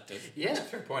perspective. Yeah, that's a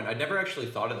fair point. I never actually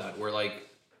thought of that. Where like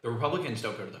the Republicans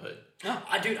don't go to the hood. No,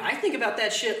 dude, I think about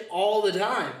that shit all the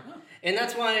time. And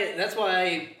that's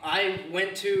why I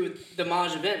went to the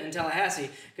Maj event in Tallahassee,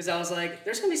 because I was like,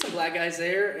 there's going to be some black guys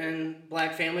there and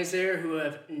black families there who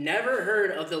have never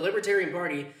heard of the Libertarian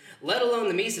Party, let alone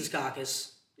the Mises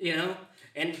Caucus,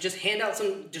 and just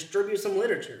distribute some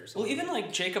literature. Well, even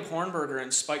like Jacob Hornberger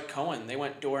and Spike Cohen, they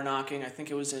went door knocking. I think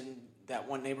it was in that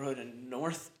one neighborhood in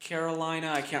North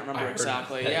Carolina. I can't remember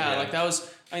exactly. Yeah, like that was,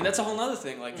 that's a whole nother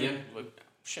thing. Like,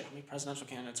 shit, how many presidential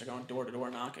candidates are going door to door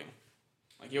knocking?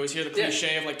 Like, you always hear the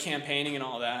cliche of like campaigning and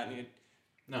all that. And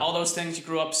all those things you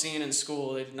grew up seeing in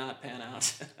school, they did not pan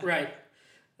out. Right.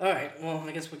 All right. Well,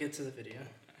 I guess we'll get to the video.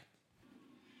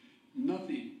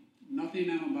 Nothing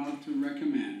I'm about to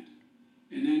recommend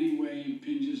in any way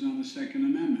impinges on the Second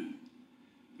Amendment.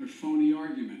 They're phony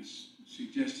arguments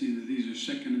suggesting that these are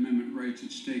Second Amendment rights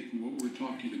at stake from what we're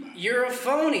talking about. You're a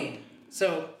phony.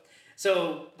 So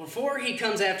before he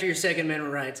comes after your Second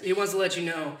Amendment rights, he wants to let you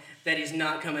know that he's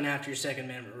not coming after your Second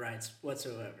Amendment rights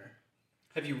whatsoever.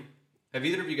 Have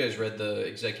either of you guys read the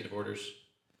executive orders?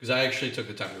 Because I actually took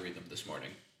the time to read them this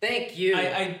morning. Thank you.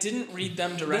 I didn't read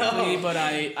them directly, but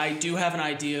I do have an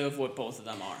idea of what both of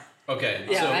them are. Okay.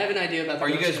 Yeah, so I have an idea about the Are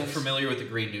you guys familiar with the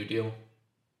Green New Deal?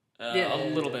 A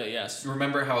little bit, yes.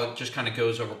 Remember how it just kind of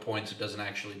goes over points, it doesn't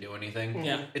actually do anything?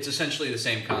 Yeah. It's essentially the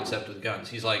same concept with guns.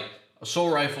 He's like,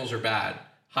 assault rifles are bad.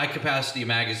 High-capacity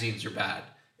magazines are bad.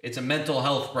 It's a mental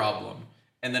health problem.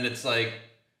 And then it's like,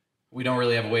 we don't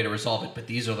really have a way to resolve it, but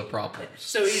these are the problems.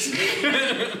 So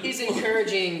he's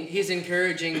encouraging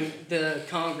the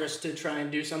Congress to try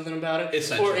and do something about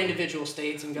it, or individual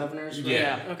states and governors. Right?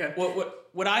 Yeah. Okay.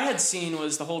 What I had seen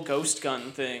was the whole ghost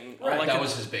gun thing. Right. That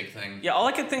was his big thing. Yeah. All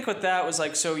I could think with that was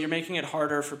like, so you're making it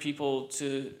harder for people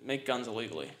to make guns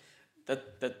illegally.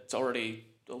 That's already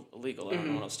illegal. I don't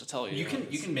know what else to tell you. You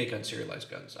can make unserialized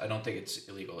guns. I don't think it's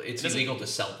illegal. It's illegal to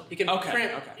sell them. You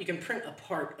can print a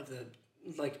part of the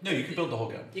like. No, you can build the whole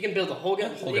gun. You can build the whole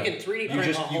gun. You can 3D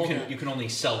print a whole gun. You can only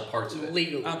sell parts of it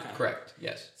legally. Okay. Correct.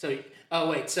 Yes. So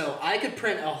so I could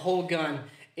print a whole gun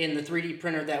in the 3D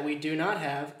printer that we do not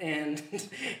have, and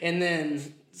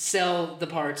then sell the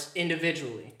parts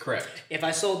individually. Correct. If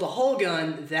I sold the whole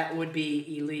gun, that would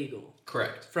be illegal.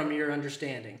 Correct. From your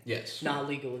understanding. Yes. Not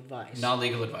legal advice. Not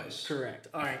legal advice. Correct.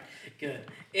 All right. Good.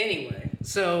 Anyway,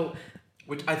 so.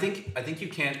 Which I think you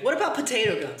can't. What about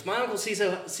potato guns? My uncle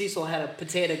Cecil had a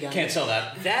potato gun. Can't sell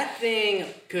that. That thing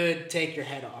could take your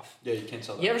head off. Yeah, you can't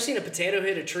sell that. You ever seen a potato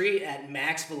hit a tree at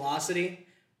max velocity?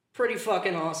 Pretty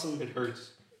fucking awesome. It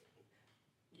hurts.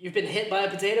 You've been hit by a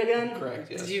potato gun? Correct,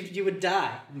 yes. You would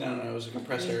die. No, it was a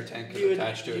compressed air tank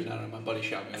attached to it. No, my buddy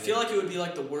shot me. I feel like it would be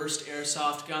like the worst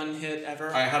airsoft gun hit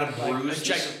ever. I had a bruise.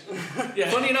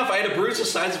 Funny enough, I had a bruise the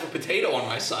size of a potato on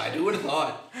my side. Who would have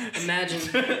thought?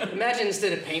 Imagine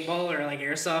instead of paintball or like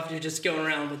airsoft, you're just going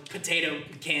around with potato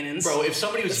cannons. Bro, if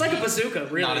somebody was... It's like a bazooka,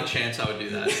 really. Not a chance I would do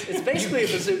that. It's basically a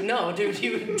bazooka. No, dude,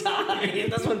 you would die.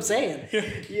 That's what I'm saying.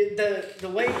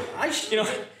 The way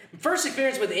first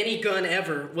experience with any gun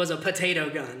ever was a potato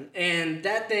gun, and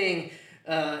that thing,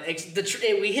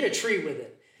 we hit a tree with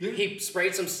it. Yeah. He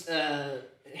sprayed some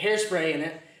hairspray in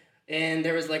it, and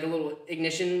there was like a little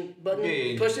ignition button.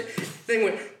 Yeah. Pushed it. Thing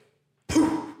went.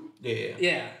 Poof.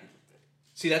 Yeah.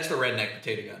 See, that's the redneck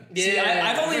potato gun. Yeah. See,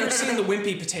 I've only ever seen the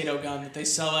wimpy potato gun that they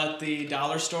sell at the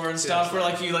dollar store and stuff,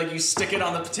 where you stick it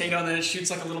on the potato and then it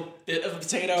shoots like a little bit of a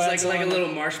potato. It's like a little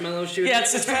marshmallow shooter. Yeah,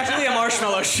 it's practically a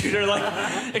marshmallow shooter,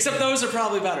 except those are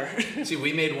probably better. See,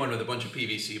 we made one with a bunch of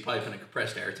PVC pipe and a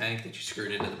compressed air tank that you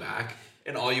screwed into the back.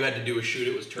 And all you had to do was shoot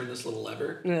it was turn this little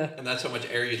lever. Yeah. And that's how much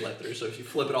air you'd let through. So if you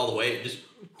flip it all the way, it just...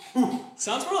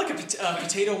 Sounds more like a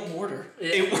potato mortar. Yeah.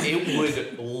 It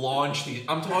would launch these...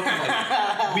 I'm talking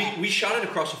like... we shot it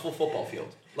across a full football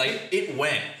field. Like, it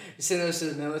went. You send those to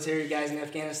the military guys in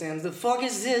Afghanistan. The fuck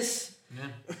is this? Yeah.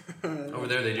 Over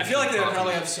there, they just... I feel like they would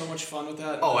probably have so much fun with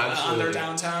that. Oh, absolutely. On their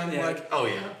downtime. Yeah. Oh,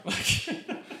 yeah.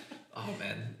 Oh,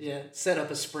 man. Yeah, set up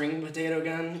a spring potato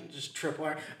gun, just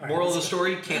tripwire. Moral of the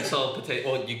story, can't sell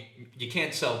potato... Well, you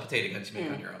can't sell potato guns you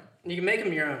make on your own. You can make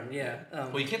them your own, yeah.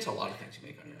 Well, you can't sell a lot of things you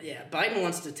make on your own. Yeah, Biden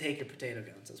wants to take your potato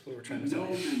guns. That's what we're trying to tell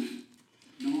you.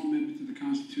 No amendment to the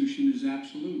Constitution is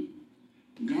absolute.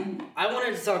 I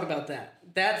wanted to talk about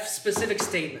that specific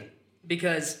statement,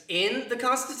 because in the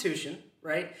Constitution,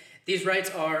 right, these rights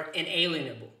are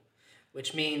inalienable,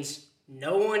 which means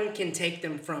no one can take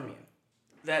them from you.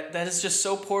 That is just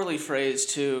so poorly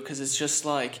phrased too, because it's just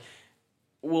like,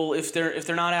 well, if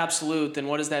they're not absolute, then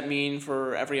what does that mean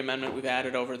for every amendment we've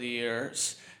added over the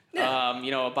years?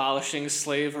 Yeah. Abolishing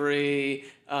slavery,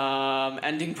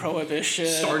 ending prohibition,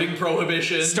 starting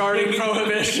prohibition.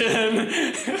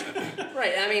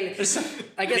 Right. I mean,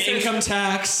 I guess income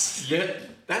tax. Yeah.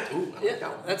 That's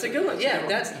a good one. Yeah,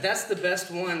 that's the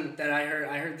best one that I heard.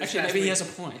 I heard this. Actually, maybe he has a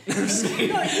point.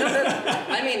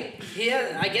 I mean,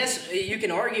 I guess you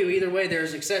can argue either way.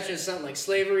 There's exceptions to something like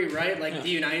slavery, right? Like the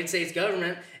United States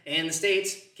government and the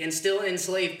states can still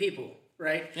enslave people,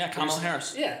 right? Yeah, Kamala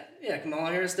Harris. Yeah,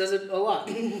 Kamala Harris does it a lot.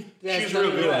 She's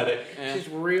real good at it. Yeah. She's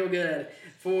real good at it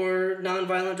for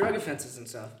nonviolent drug offenses and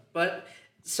stuff. But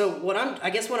so what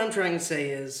I'm trying to say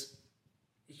is,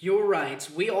 your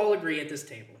rights, we all agree at this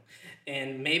table,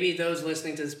 and maybe those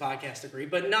listening to this podcast agree,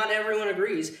 but not everyone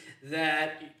agrees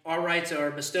that our rights are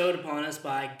bestowed upon us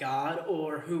by God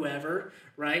or whoever,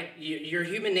 right? Your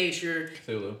human nature...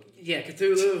 Cthulhu. Yeah,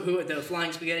 Cthulhu, the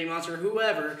flying spaghetti monster,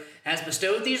 whoever has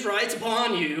bestowed these rights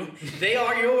upon you. They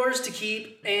are yours to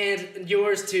keep and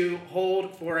yours to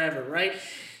hold forever, right?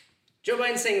 Joe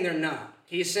Biden's saying they're not.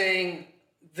 He's saying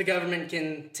the government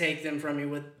can take them from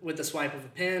you with the swipe of a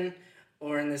pen,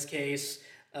 or in this case,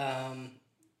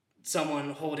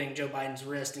 someone holding Joe Biden's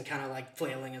wrist and kind of like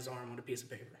flailing his arm on a piece of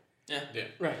paper. Yeah.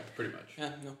 Right. Pretty much. Yeah,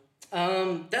 no.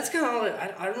 That's kind of all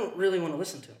I don't really want to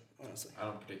listen to him, honestly. I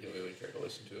don't particularly care to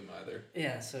listen to him either.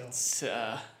 Yeah, so...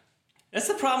 That's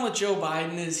the problem with Joe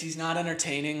Biden, is he's not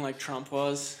entertaining like Trump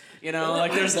was. You know, I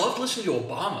love listening to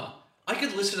Obama. I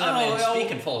could listen to that man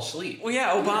speak and fall asleep. Well,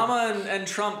 yeah, Obama and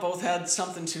Trump both had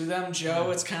something to them.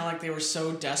 Joe, it's kind of like they were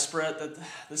so desperate that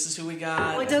this is who we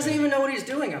got. Well, he doesn't even know what he's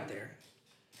doing up there.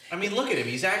 I mean, look at him.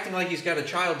 He's acting like he's got a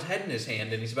child's head in his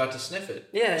hand and he's about to sniff it.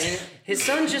 Yeah, and his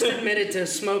son just admitted to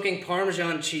smoking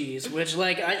Parmesan cheese, which,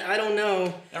 like, I don't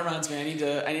know. That reminds me, I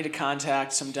need to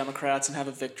contact some Democrats and have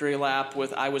a victory lap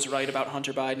with I was right about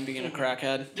Hunter Biden being a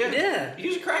crackhead. Yeah.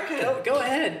 He's a crackhead. Go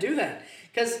ahead, do that.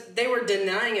 Because they were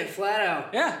denying it flat out.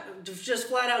 Yeah. Just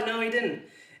flat out, no, he didn't.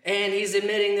 And he's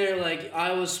admitting there, like,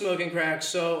 I was smoking crack,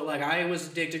 so, like, I was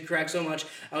addicted to crack so much,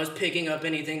 I was picking up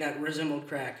anything that resembled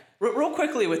crack. Real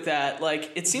quickly with that,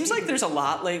 like, it seems like there's a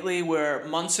lot lately where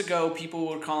months ago people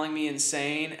were calling me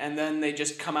insane, and then they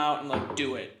just come out and, like,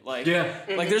 do it. Like,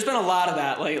 like there's been a lot of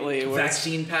that lately. Where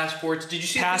Vaccine passports. Did you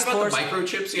see about the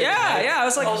microchips? Yeah. I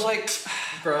was like,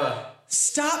 bruh.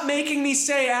 Stop making me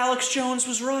say Alex Jones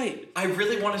was right. I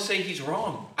really want to say he's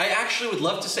wrong. I actually would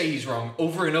love to say he's wrong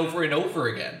over and over and over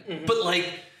again. Mm-hmm. But like,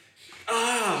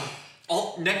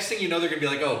 next thing you know, they're going to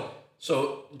be like, oh,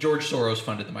 so George Soros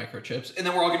funded the microchips. And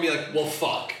then we're all going to be like, well,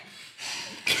 fuck.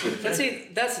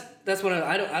 That's what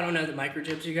I don't know the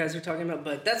microchips you guys are talking about,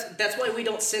 but that's why we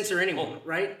don't censor anyone,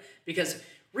 right? Because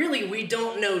really we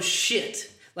don't know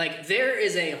shit. Like, there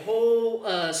is a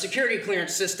whole security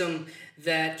clearance system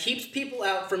that keeps people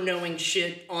out from knowing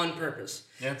shit on purpose.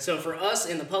 Yeah. So for us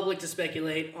in the public to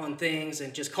speculate on things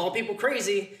and just call people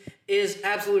crazy is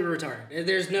absolutely retarded.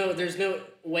 There's no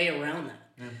way around that.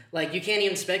 Yeah. Like, you can't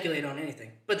even speculate on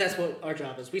anything. But that's what our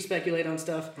job is. We speculate on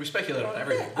stuff. We speculate on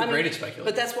everything. We're great at speculating.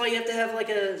 But that's why you have to have, like,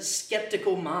 a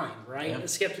skeptical mind, right? Yeah. A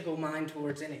skeptical mind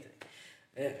towards anything.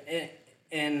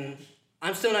 And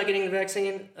I'm still not getting the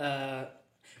vaccine.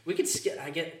 We could skip.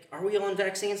 Are we on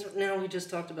vaccines now? We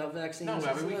just talked about vaccines. No,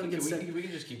 I mean, we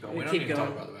can just keep going. We don't need to talk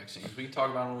about the vaccines. We can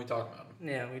talk about them when we talk about them.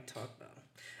 Yeah, we talk about them.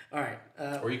 All right.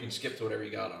 Or you can skip to whatever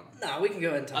you got on them. No, we can go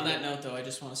ahead and talk. On that note, though, I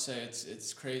just want to say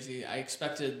it's crazy. I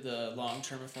expected the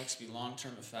long-term effects to be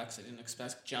long-term effects. I didn't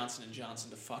expect Johnson &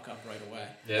 Johnson to fuck up right away.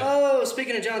 Yeah. Oh,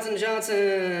 speaking of Johnson &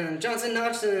 Johnson,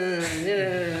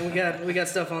 yeah, we got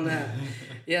stuff on that.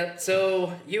 Yeah,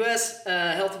 so U.S.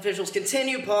 Health officials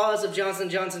continue pause of Johnson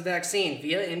 & Johnson vaccine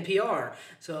via NPR.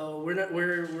 So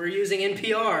we're using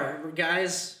NPR,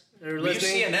 guys. We used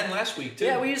CNN last week, too.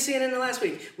 Yeah, we used CNN last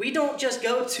week. We don't just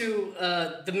go to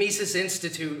the Mises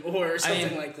Institute or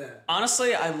something like that.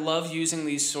 Honestly, I love using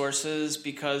these sources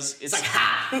because it's like,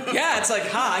 ha! Yeah, it's like,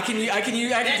 ha, I can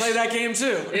play that game,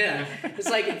 too. Yeah, it's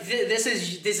like, this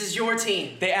is your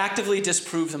team. They actively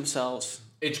disprove themselves.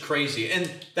 It's crazy.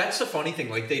 And that's the funny thing.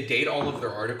 Like, they date all of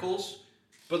their articles,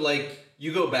 but, like,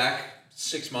 you go back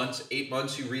 6 months, 8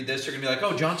 months, you read this, they're going to be like,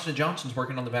 oh, Johnson & Johnson's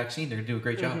working on the vaccine. They're going to do a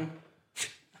great job.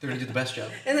 They're going to do the best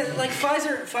job. And then, like,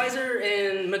 Pfizer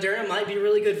and Moderna might be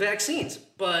really good vaccines,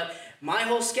 but my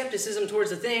whole skepticism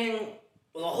towards the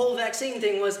whole vaccine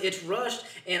thing was it's rushed,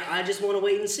 and I just want to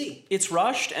wait and see. It's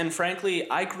rushed, and frankly,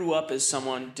 I grew up as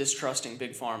someone distrusting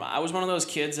Big Pharma. I was one of those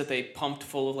kids that they pumped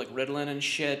full of, like, Ritalin and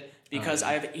shit because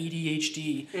I have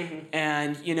ADHD. Mm-hmm.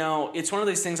 And, you know, it's one of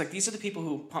those things, like, these are the people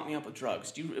who pump me up with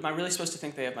drugs. Am I really supposed to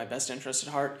think they have my best interest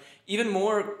at heart? Even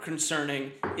more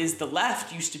concerning is the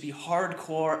left used to be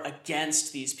hardcore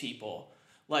against these people.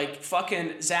 Like,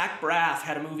 fucking Zach Braff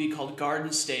had a movie called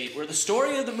Garden State, where the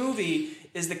story of the movie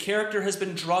is the character has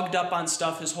been drugged up on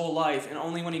stuff his whole life, and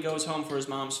only when he goes home for his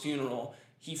mom's funeral,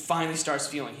 he finally starts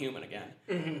feeling human again.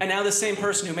 Mm-hmm. And now the same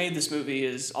person who made this movie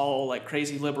is all, like,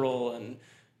 crazy liberal, and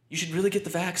you should really get the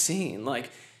vaccine.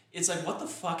 Like, it's like, what the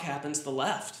fuck happened to the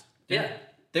left? Yeah.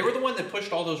 They were the one that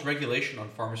pushed all those regulation on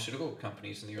pharmaceutical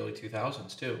companies in the early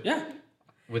 2000s, too. Yeah.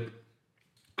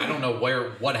 I don't know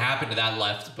what happened to that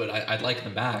left, but I'd like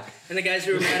them back. And the guys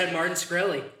who were mad at Martin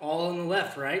Shkreli, all on the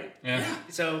left, right? Yeah.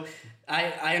 So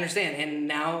I understand. And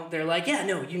now they're like, yeah,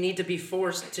 no, you need to be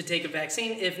forced to take a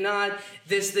vaccine. If not,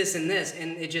 this, and this.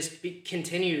 And it just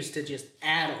continues to just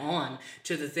add on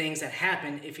to the things that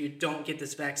happen if you don't get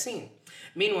this vaccine.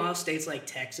 Meanwhile, states like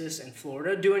Texas and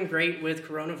Florida doing great with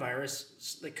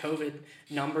coronavirus, the COVID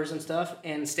numbers and stuff,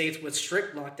 and states with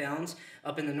strict lockdowns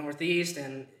up in the Northeast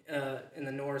and in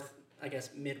the North, I guess,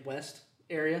 Midwest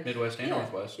area. Midwest and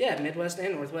Northwest. Yeah, Midwest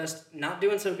and Northwest, not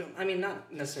doing so good. I mean,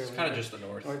 not necessarily. It's kind of just the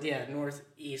North.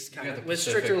 Northeast kind of, with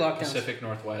stricter lockdowns. Pacific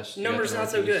Northwest. Numbers not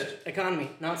so good. Economy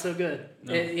not so good.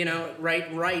 No.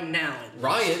 Right now.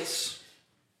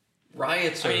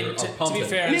 Riots are pumping. To be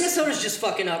fair, Minnesota's just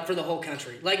fucking up for the whole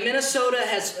country. Like, Minnesota.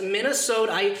 He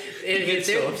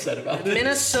so upset about this.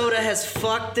 Minnesota has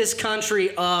fucked this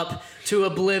country up to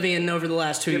oblivion over the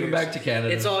last 2 years. Give it back to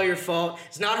Canada. It's all your fault.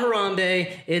 It's not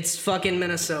Harambe. It's fucking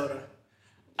Minnesota.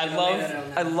 I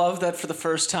love that for the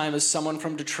first time as someone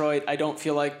from Detroit, I don't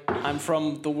feel like I'm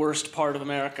from the worst part of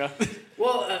America.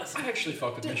 Well, I actually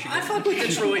fuck with Michigan. I fuck with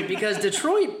Detroit because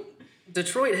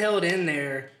Detroit held in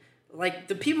there. Like,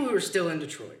 the people who are still in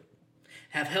Detroit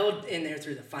have held in there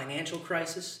through the financial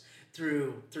crisis,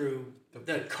 through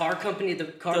the car company, the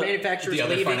car manufacturers the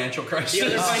other leaving. financial crisis. The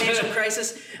other financial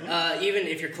crisis. Even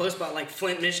if you're close by, like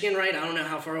Flint, Michigan, right? I don't know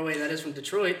how far away that is from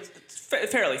Detroit.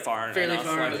 Fairly far. Fairly enough.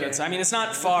 far. Like Okay. I mean, it's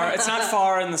not far. It's not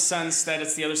far in the sense that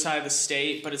it's the other side of the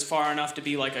state, but it's far enough to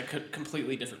be like a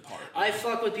completely different part. I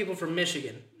fuck with people from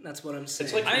Michigan. That's what I'm saying.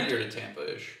 It's like from here to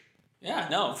Tampa-ish. Yeah,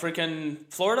 no, freaking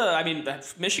Florida. I mean,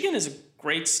 Michigan is a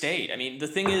great state. I mean, the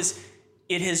thing is,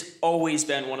 it has always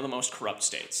been one of the most corrupt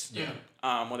states. Yeah.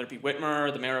 Whether it be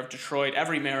Whitmer, the mayor of Detroit,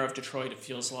 every mayor of Detroit, it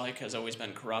feels like, has always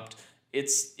been corrupt. It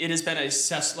has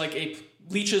been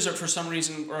leeches are for some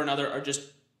reason or another are just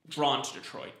drawn to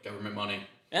Detroit. Government money.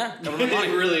 Yeah, government money.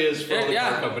 It really is for all the Yeah.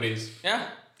 car companies. Yeah.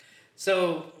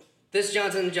 So this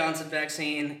Johnson & Johnson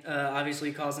vaccine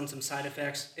obviously caused them some side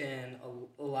effects in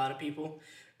a lot of people.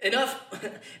 Enough,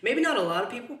 maybe not a lot of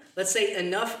people, let's say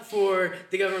enough for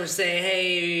the government to say,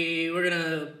 hey, we're going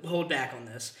to hold back on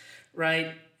this,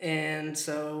 right? And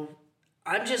so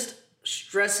I'm just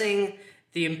stressing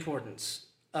the importance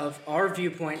of our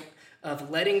viewpoint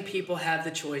of letting people have the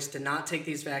choice to not take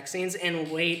these vaccines and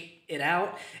wait it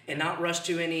out and not rush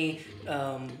to any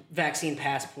vaccine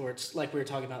passports like we were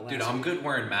talking about last Dude, week. I'm good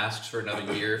wearing masks for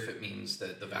another year if it means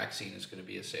that the vaccine is going to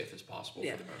be as safe as possible for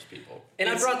the most people. And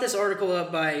I brought this article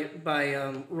up by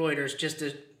Reuters just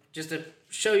to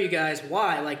show you guys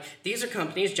why. Like, these are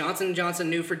companies Johnson & Johnson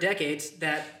knew for decades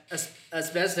that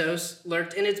asbestos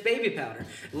lurked in its baby powder.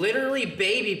 Literally,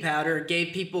 baby powder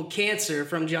gave people cancer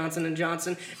from Johnson &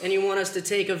 Johnson, and you want us to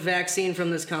take a vaccine from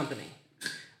this company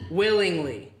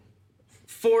willingly.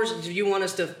 You want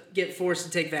us to get forced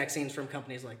to take vaccines from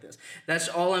companies like this. That's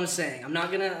all I'm saying. I'm not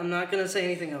gonna say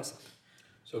anything else.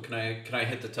 So can I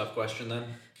hit the tough question then?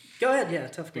 Go ahead, yeah,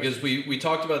 tough question. Because we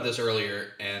talked about this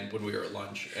earlier, and when we were at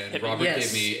lunch, and Robert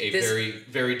gave me a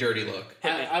very dirty look.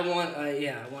 I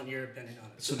want your opinion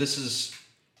on it. So this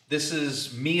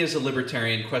is me as a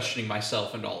libertarian questioning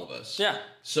myself and all of us. Yeah.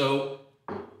 So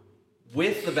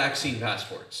with the vaccine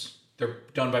passports, they're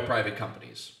done by private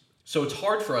companies. So it's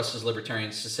hard for us as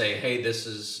libertarians to say, hey, this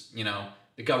is,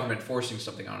 the government forcing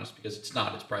something on us, because it's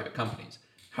not, it's private companies.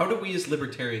 How do we as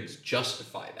libertarians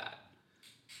justify that?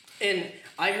 And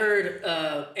I heard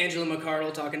Angela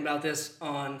McArdle talking about this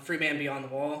on Free Man Beyond the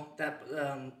Wall, that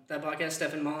podcast,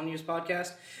 Stephen Molyneux's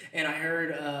podcast, and I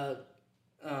heard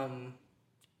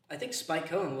I think Spike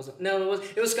Cohen it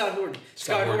was Scott Horton.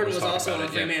 Scott Horton was also on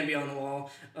Free Man Beyond the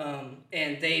Wall,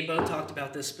 and they both talked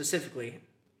about this specifically.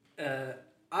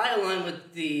 I align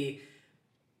with the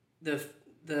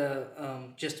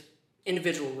just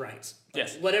individual rights.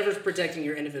 Yes. Whatever's protecting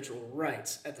your individual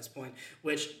rights at this point,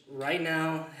 which right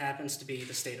now happens to be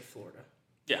the state of Florida.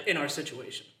 Yeah. In our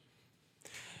situation.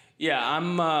 Yeah,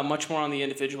 I'm much more on the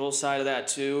individual side of that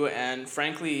too, and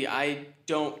frankly, I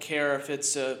don't care if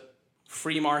it's a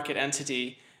free market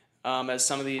entity, as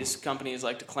some of these companies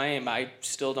like to claim. I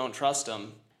still don't trust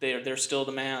them. They're still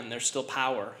the man. They're still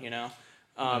power.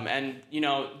 And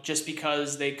just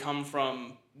because they come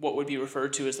from what would be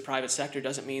referred to as the private sector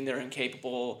doesn't mean they're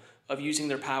incapable of using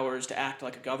their powers to act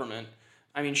like a government.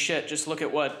 I mean, shit, just look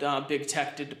at what big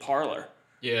tech did to Parler.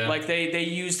 Yeah. Like, they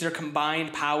used their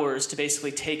combined powers to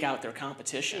basically take out their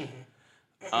competition.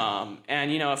 Mm-hmm.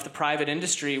 And, if the private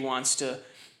industry wants to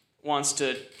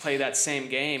play that same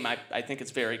game, I think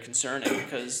it's very concerning,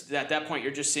 because at that point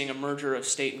you're just seeing a merger of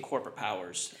state and corporate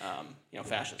powers,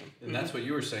 fascism. And that's what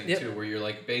you were saying too, where you're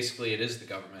like, basically it is the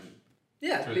government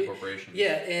through the corporations.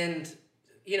 Yeah, and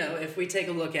if we take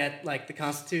a look at like the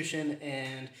Constitution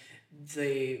and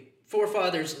the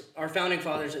our founding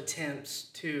fathers' attempts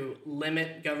to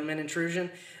limit government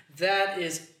intrusion, that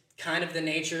is kind of the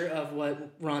nature of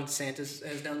what Ron DeSantis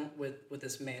has done with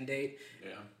this mandate.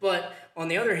 Yeah. But on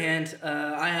the other hand,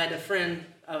 I had a friend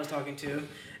I was talking to,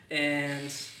 and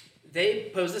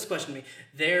they posed this question to me.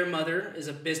 Their mother is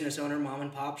a business owner, mom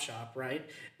and pop shop, right?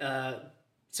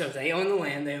 So they own the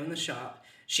land, they own the shop.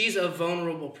 She's a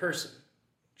vulnerable person.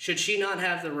 Should she not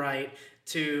have the right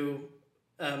to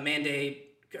mandate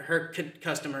her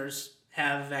customers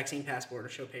have a vaccine passport or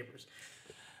show papers?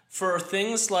 For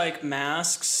things like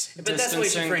masks, But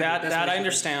distancing, that I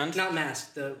understand. Not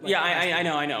masks. I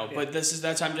know. Yeah. But I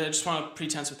just want to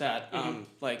pretense with that.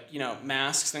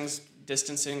 Masks, things,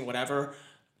 distancing, whatever.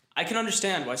 I can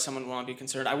understand why someone would want to be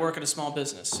concerned. I work at a small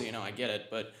business, so I get it.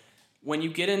 But when you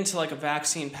get into like a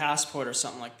vaccine passport or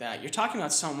something like that, you're talking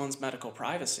about someone's medical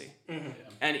privacy. Mm-hmm. Yeah.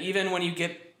 And even when you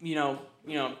get,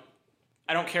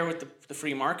 I don't care what the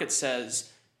free market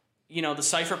says. The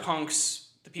cypherpunks,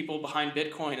 the people behind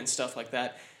Bitcoin and stuff like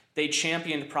that, they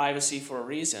championed privacy for a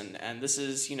reason. And this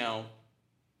is,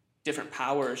 different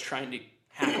powers trying to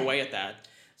hack away at that.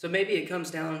 So maybe it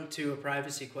comes down to a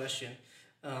privacy question,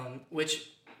 which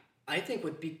I think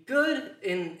would be good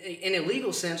in a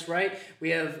legal sense, right? We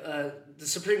have the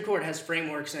Supreme Court has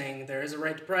framework saying there is a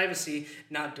right to privacy,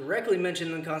 not directly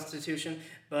mentioned in the Constitution,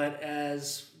 but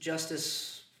as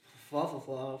Justice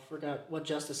I forgot what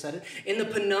justice said it, in the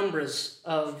penumbras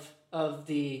of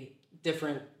the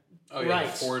different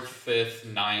rights. 4th, 5th,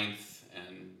 9th,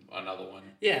 and another one.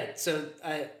 Yeah, so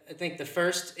I think the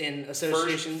first in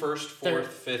association... First, 4th,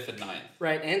 5th, and 9th.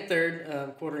 Right, and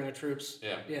third, quartering of troops.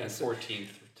 Yeah, and 14th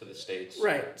to the states.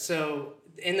 Right, so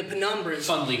in the penumbras...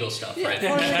 Fun legal stuff, right?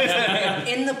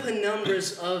 In the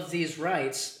penumbras of these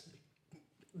rights,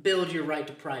 build your right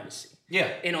to privacy. Yeah.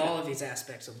 In all of these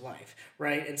aspects of life,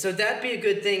 right? And so that'd be a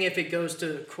good thing if it goes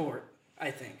to court,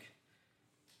 I think.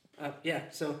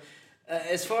 So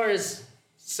as far as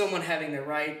someone having their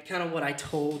right, kind of what I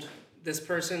told this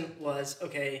person was,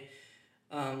 okay,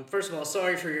 first of all,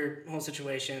 sorry for your whole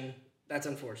situation. That's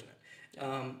unfortunate.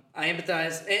 I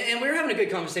empathize, and we were having a good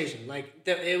conversation. Like,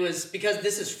 it was because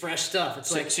this is fresh stuff. It's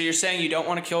so you're saying you don't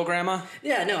want to kill Grandma?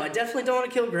 Yeah, no, I definitely don't want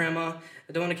to kill Grandma.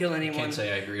 I don't want to kill anyone. Can't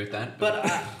say I agree with that. But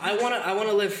I want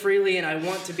to live freely, and I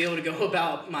want to be able to go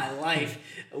about my life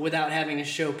without having to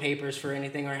show papers for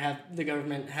anything or have the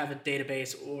government have a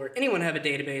database or anyone have a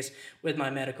database with my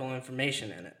medical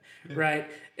information in it, right?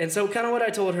 And so kind of what I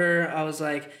told her, I was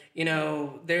like,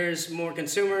 there's more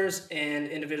consumers and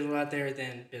individuals out there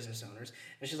than business owners.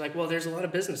 And she's like, well, there's a lot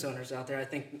of business owners out there. I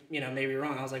think, maybe you're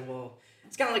wrong. I was like, well,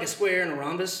 it's kind of like a square and a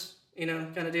rhombus,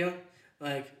 kind of deal.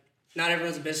 Like, not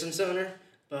everyone's a business owner,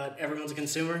 but everyone's a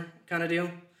consumer kind of deal.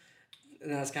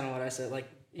 And that's kind of what I said. Like,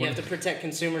 you have to protect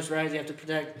consumers' rights. You have to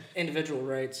protect individual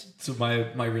rights. So my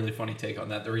really funny take on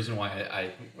that, the reason why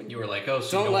I when you were like, oh,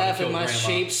 so don't laugh at my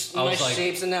grandma,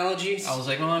 shapes analogies. I was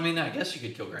like, well, I mean, I guess you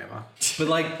could kill Grandma, but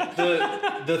like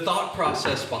the thought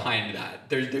process behind that,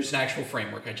 there's an actual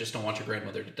framework. I just don't want your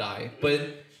grandmother to die.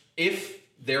 But if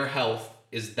their health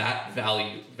is that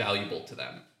valuable to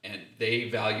them, and they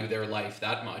value their life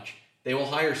that much, they will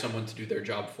hire someone to do their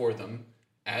job for them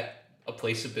at a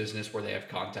place of business where they have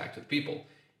contact with people.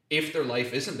 If their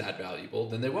life isn't that valuable,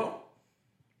 then they won't.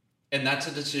 And that's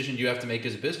a decision you have to make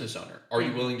as a business owner. Are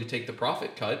you willing to take the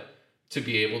profit cut to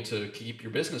be able to keep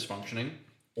your business functioning?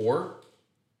 Or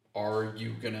are you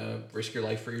going to risk your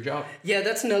life for your job? Yeah,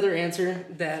 that's another answer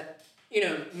that,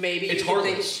 maybe... It's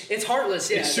heartless. It's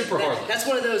heartless, yeah. It's super heartless. That's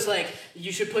one of those, like,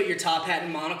 you should put your top hat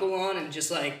and monocle on and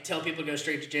just, like, tell people to go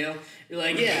straight to jail. You're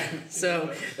like, yeah.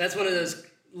 So that's one of those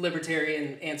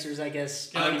libertarian answers, I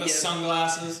guess. Like the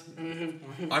sunglasses.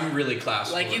 Mm-hmm. I'm really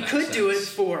classical. Like, you could do it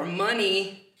for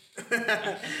money.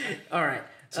 All right.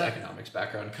 It's economics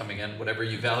background coming in. Whatever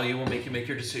you value will make you make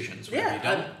your decisions.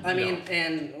 Yeah,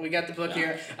 and we got the book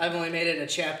here. I've only made it a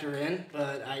chapter in,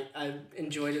 but I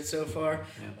enjoyed it so far.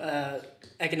 Yeah.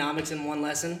 Economics in One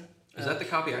Lesson. Is that the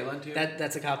copy I lent you?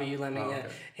 That's a copy you lent me, yeah. Okay.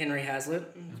 Henry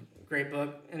Hazlitt. Great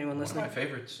book. Anyone listening? One of my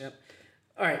favorites. Yep.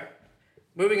 All right.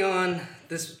 Moving on.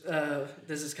 This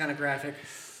is kind of graphic.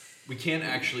 We can't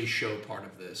actually show part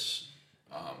of this.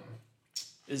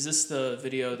 Is this the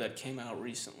video that came out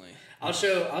recently? I'll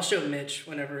show Mitch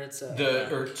whenever it's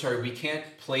we can't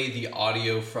play the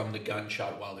audio from the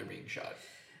gunshot while they're being shot.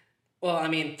 Well, I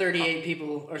mean, 38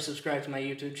 people are subscribed to my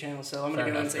YouTube channel, so I'm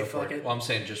gonna go and say fuck it. Well, I'm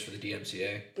saying just for the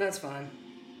DMCA. That's fine.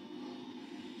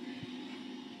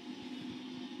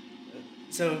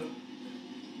 So,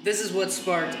 this is what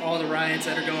sparked all the riots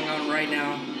that are going on right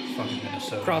now. Fucking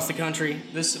Minnesota. Across the country.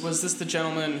 Was this the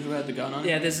gentleman who had the gun on?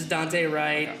 Yeah, this is Dante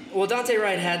Wright. Okay. Well, Dante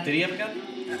Wright had... Did he have a gun?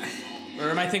 Or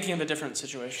am I thinking of a different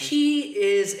situation? He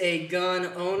is a gun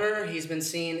owner. He's been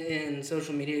seen in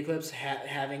social media clips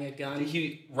having a gun.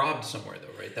 He robbed somewhere,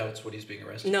 though, right? That's what he's being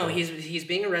arrested for. No, for. he's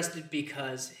being arrested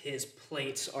because his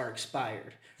plates are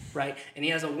expired, right? And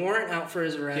he has a warrant out for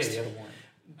his arrest. Yeah, he had a warrant.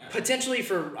 Potentially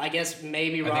for, I guess,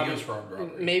 maybe robbery. I think it was for armed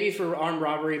robbery. Maybe for armed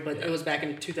robbery, but it was back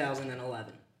in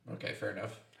 2011. Okay, fair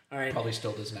enough. All right. Probably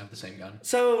still doesn't have the same gun.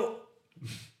 So...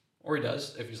 Or he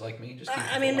does, if he's like me. Just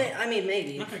I mean,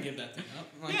 maybe. I'm not gonna give that thing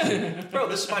up. Yeah, bro,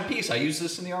 this is my piece. I use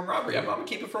this in the armed robbery. I'm gonna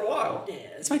keep it for a while. Yeah,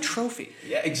 it's my trophy.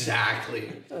 Yeah,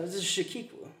 exactly. Oh, this is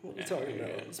Shaquiqua. What are you talking about?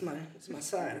 It's my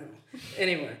side.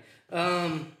 Anyway,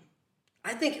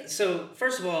 I think so.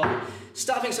 First of all,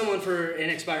 stopping someone for an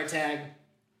expired tag,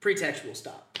 pretextual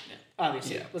stop. Yeah.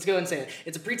 Obviously, let's go ahead and say it.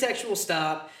 It's a pretextual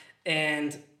stop,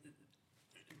 and.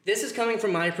 This is coming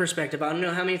from my perspective. I don't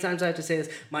know how many times I have to say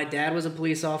this. My dad was a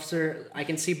police officer. I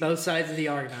can see both sides of the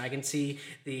argument. I can see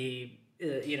the,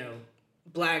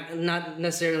 black, not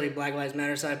necessarily Black Lives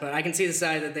Matter side, but I can see the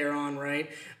side that they're on,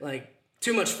 right? Like,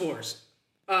 too much force.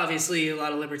 Obviously, a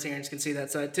lot of libertarians can see that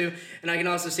side too. And I can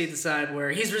also see the side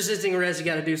where he's resisting arrest, you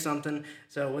got to do something.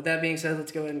 So with that being said,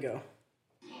 let's go ahead and go.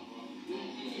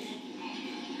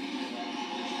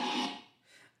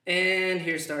 And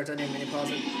here starts. I didn't mean to pause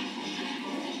it.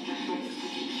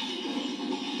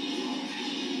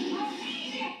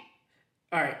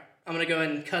 All right, I'm going to go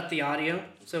ahead and cut the audio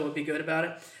so we'll be good about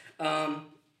it.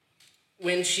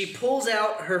 When she pulls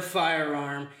out her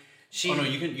firearm, Oh no,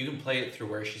 you can play it through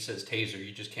where she says taser.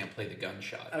 You just can't play the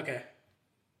gunshot. Okay.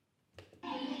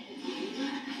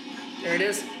 There it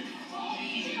is.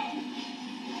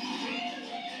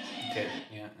 Okay.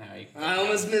 Yeah. Now you can I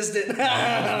almost missed it.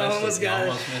 I almost got it.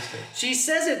 missed it. She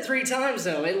says it 3 times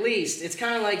though, at least. It's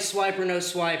kind of like swipe or no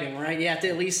swiping, right? You have to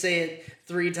at least say it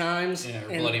 3 times. Yeah,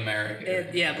 or Bloody Mary.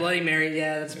 Yeah, Bloody Mary.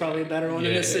 Yeah, that's probably a better one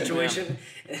in this situation.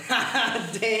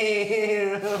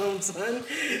 Damn, son.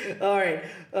 All right.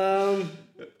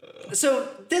 So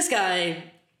this guy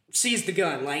sees the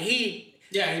gun. Like he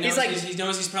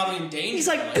knows he's probably in danger. He's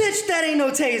like, bitch, that ain't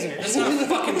no taser. That's not a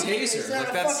fucking taser. It's not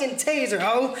a fucking taser,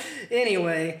 oh.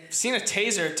 Anyway. I've seen a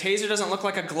taser. Taser doesn't look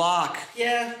like a Glock.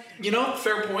 Yeah. You know,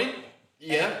 fair point.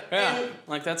 Yeah.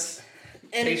 Like that's...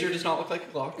 Taser does not look like a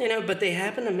Glock. You know, but they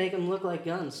happen to make them look like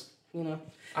guns, you know.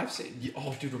 I've seen...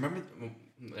 Oh, dude, remember...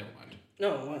 Never mind.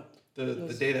 No, what?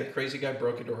 The day that crazy guy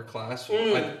broke into our class,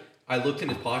 I looked in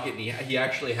his pocket and he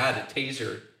actually had a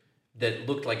taser that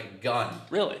looked like a gun.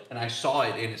 Really? And I saw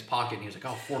it in his pocket and he was like,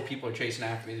 oh, 4 people are chasing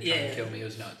after me. They're trying to kill me. It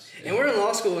was nuts. And we're in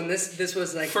law school and this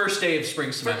was like... First day of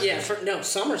spring semester.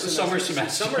 Summer semester.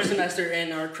 Summer semester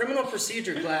in our criminal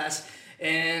procedure class.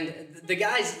 And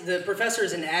the professor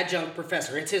is an adjunct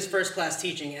professor. It's his first class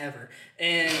teaching ever.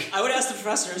 And I would ask the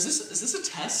professor, is this a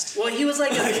test? Well, he was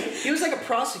like a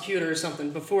prosecutor or something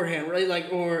beforehand, right?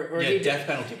 Like or death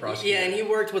penalty prosecutor. Yeah, and he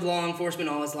worked with law enforcement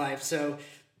all his life. So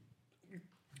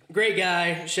great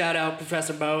guy. Shout out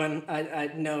Professor Bowen.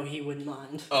 I know he wouldn't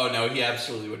mind. Oh no, he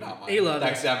absolutely would not mind. He loved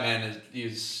it. That man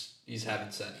he's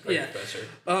heaven sent. Great professor.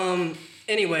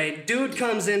 Anyway, dude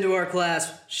comes into our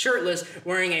class shirtless,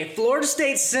 wearing Florida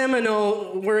State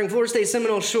Seminole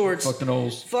shorts. Fuck the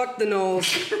Noles. Fuck the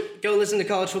Noles. Go listen to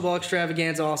College Football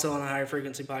Extravaganza, also on the Higher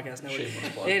Frequency Podcast Network.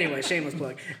 Shameless plug. Anyway, shameless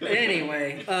plug.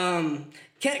 Anyway,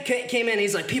 came in.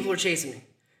 He's like, people are chasing me.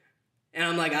 And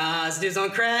I'm like, this dude's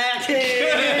on crack. He's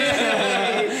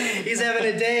having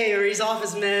a day, or he's off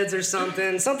his meds or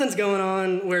something. Something's going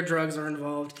on where drugs are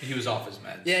involved. He was off his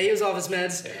meds. Yeah, he was off his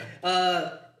meds.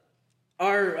 Yeah.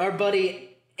 Our buddy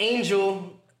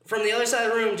Angel from the other side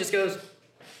of the room just goes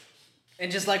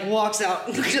and just like walks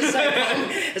out. Just like,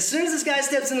 as soon as this guy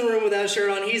steps in the room without a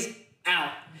shirt on, he's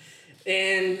out.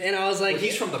 And I was like,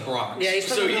 he's from the Bronx. Yeah,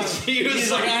 he's from the Bronx.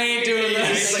 He's like, I ain't doing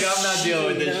this. He's like, I'm not dealing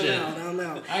with this shit. I'm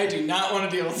out. I do not want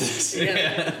to deal with this.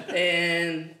 Yeah.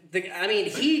 And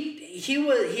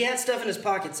he had stuff in his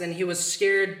pockets, and he was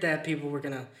scared that people were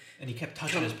gonna. And he kept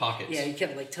touching his pockets. Yeah, he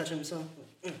kept like touching himself.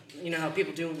 You know how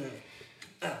people do.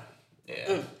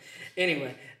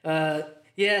 Anyway, the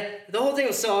whole thing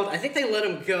was solved. I think they let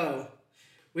him go.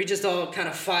 We just all kind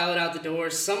of filed out the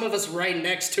door. Some of us right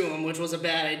next to him, which was a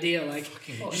bad idea. Like,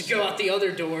 just go out the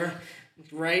other door,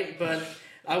 right? But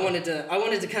I wanted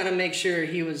to kind of make sure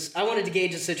I wanted to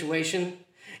gauge the situation.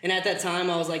 And at that time,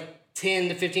 I was like 10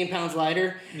 to 15 pounds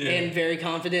lighter and very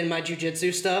confident in my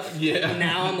jiu-jitsu stuff. Yeah.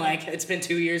 Now I'm like, it's been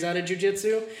 2 years out of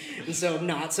jiu-jitsu, and so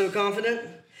not so confident.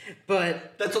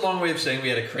 But that's a long way of saying we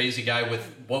had a crazy guy with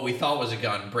what we thought was a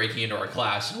gun breaking into our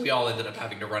class, and we all ended up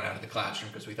having to run out of the classroom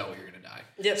because we thought we were going to die.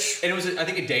 Yep. And it was, I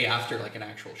think, a day after like an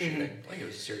actual shooting. Like it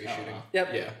was a serious shooting.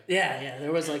 Yep. Yeah.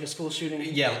 There was like a school shooting.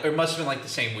 Yeah, it must have been like the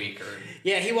same week or.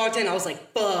 Yeah, he walked in. I was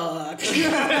like, "Fuck!" I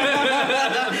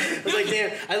was like,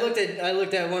 "Damn!" I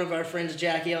looked at one of our friends,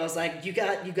 Jackie. I was like, "You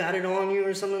got it on you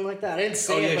or something like that." I didn't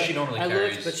say it. Oh yeah, she normally carries.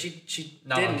 I looked, but she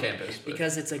not didn't on campus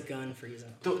because it's a gun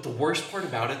freezing. The worst part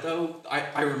about it though,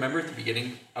 I remember at the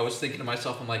beginning, I was thinking to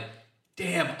myself, I'm like,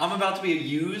 "Damn, I'm about to be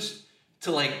used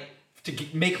to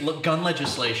make gun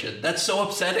legislation. That's so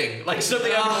upsetting. Like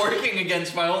something I've been working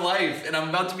against my whole life, and I'm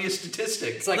about to be a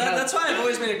statistic." It's like that's why I've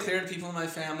always made it clear to people in my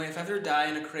family: if I ever die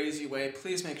in a crazy way,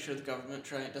 please make sure the government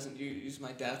doesn't use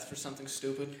my death for something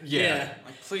stupid. Yeah.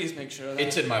 Like, please make sure of that.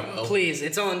 It's in my will. Please,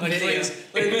 it's on video. Please.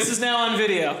 Like, this is now on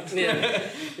video.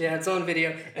 Yeah, it's on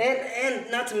video, and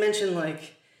not to mention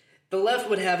like, the left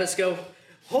would have us go,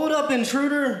 "Hold up,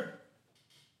 intruder."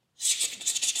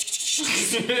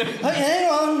 Hey,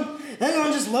 hang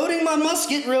on, just loading my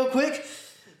musket real quick.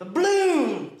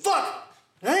 Bloom! Fuck!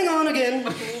 Hang on again.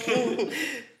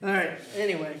 Alright,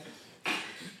 anyway.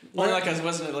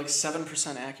 Wasn't it like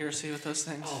 7% accuracy with those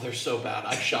things? Oh, they're so bad.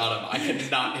 I shot him. I could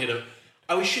not hit him.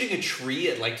 I was shooting a tree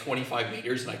at like 25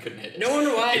 meters and I couldn't hit it. No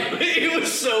wonder why. It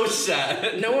was so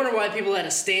sad. No wonder why people had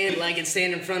to stand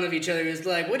in front of each other. It was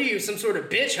like, what are you, some sort of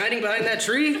bitch hiding behind that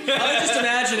tree? I just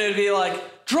imagine it'd be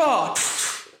like, draw.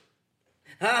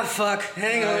 Ah, fuck.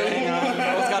 Hang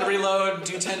on. Both got to reload,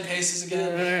 do 10 paces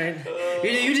again. All right.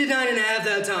 You did 9.5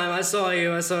 that time. I saw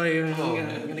you. I'm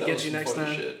going to get you next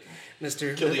time. Shit.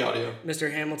 Mr. Kill the audio.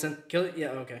 Mr. Hamilton. Kill it? Yeah,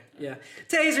 okay. Yeah.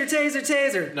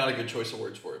 Taser. Not a good choice of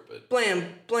words for it, but...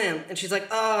 Blam. And she's like,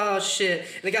 oh, shit.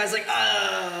 And the guy's like,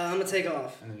 I'm going to take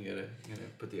off. And then you gotta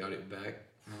put the audio back.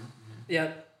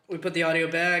 Yep. We put the audio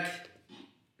back.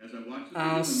 As I watch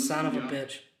the Oh, son of a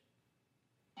bitch.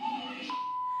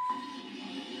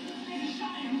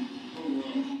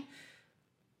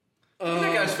 Look at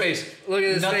that guy's face. Look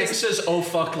at his Nothing face. says, oh,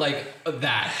 fuck, like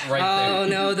that right there. Oh,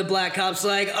 no, the black cop's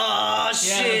like, oh,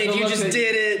 shit, you just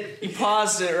did it. You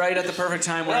paused it right at the perfect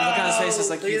time where look on his face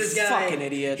is like, Look at you this guy. fucking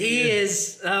idiot. He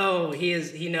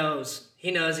knows.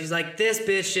 He knows. He's like, this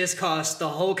bitch just cost the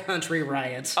whole country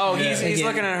riots. Oh, he's Again.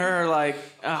 looking at her like,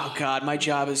 oh, God, my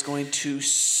job is going to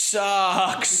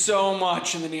suck so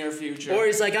much in the near future. Or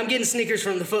he's like, I'm getting sneakers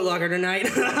from the Foot Locker tonight.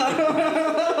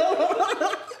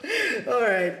 All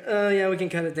right. Yeah, we can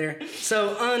cut it there.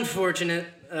 So, unfortunate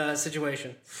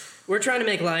situation. We're trying to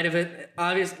make light of it.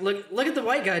 Obviously, look at the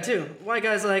white guy, too. White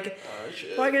guy's like,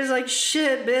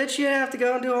 shit, bitch, you have to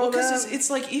go and do all that. Because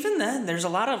it's like, even then, there's a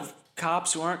lot of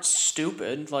cops who aren't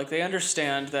stupid. Like, they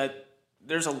understand that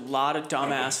there's a lot of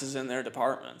dumbasses in their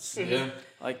departments. Yeah.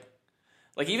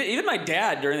 Like even my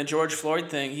dad, during the George Floyd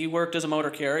thing, he worked as a motor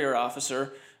carrier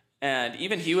officer, and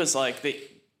even he was like,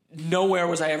 nowhere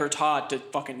was I ever taught to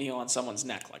fucking kneel on someone's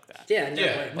neck like that.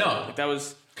 No. Like that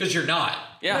was... Because you're not.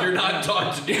 Yeah. You're not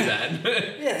taught to do that.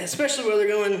 Yeah, especially where they're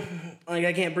going, like,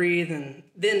 I can't breathe, and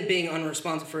then being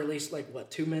unresponsive for at least,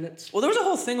 2 minutes? Well, there was a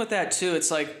whole thing with that, too. It's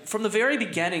like, from the very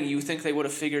beginning, you think they would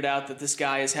have figured out that this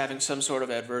guy is having some sort of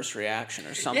adverse reaction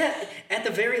or something. Yeah, at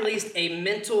the very least, a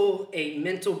mental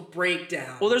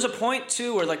breakdown. Well, there's a point,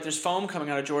 too, where, there's foam coming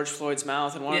out of George Floyd's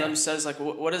mouth, and one of them says,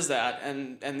 what is that?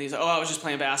 And he's like, oh, I was just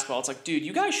playing basketball. It's like, dude,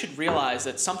 you guys should realize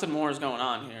that something more is going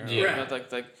on here. Yeah.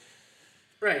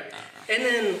 Right. And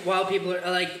then while people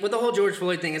are with the whole George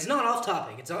Floyd thing, it's not off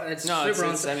topic. It's super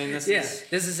on.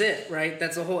 This is it, right?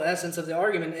 That's the whole essence of the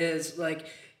argument is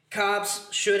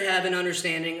cops should have an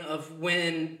understanding of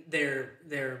when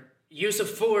their use of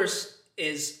force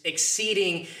is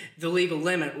exceeding the legal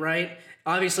limit, right?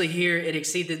 Obviously here it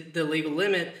exceeded the legal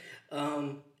limit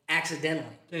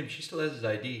accidentally. Damn, she still has his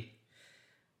ID.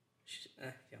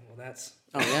 That's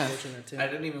unfortunate too. I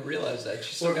didn't even realize that.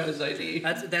 She still got his ID.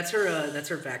 That's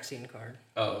her vaccine card.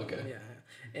 Oh, okay. Yeah.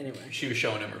 Anyway, she was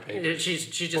showing him her paper. She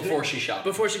just before she shot.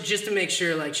 Before she just to make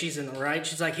sure she's in the right.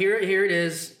 She's like, here it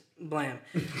is. Blam.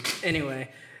 Anyway,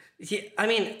 I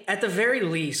mean, at the very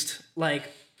least,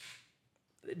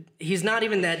 he's not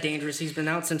even that dangerous. He's been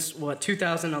out since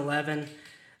 2011.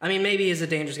 I mean, maybe he's a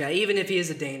dangerous guy. Even if he is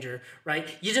a danger, right?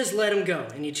 You just let him go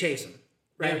and you chase him.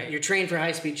 Right, yeah. You're trained for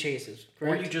high-speed chases,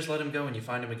 correct? Or you just let him go and you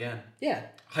find him again. Yeah.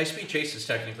 High-speed chase is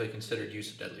technically considered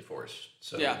use of deadly force.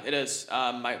 So yeah, it is.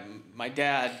 My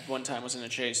dad one time was in a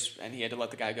chase and he had to let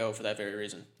the guy go for that very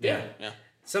reason. Yeah.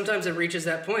 Sometimes it reaches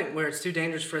that point where it's too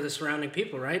dangerous for the surrounding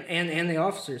people, right? And the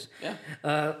officers.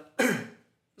 Yeah.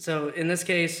 So in this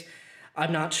case,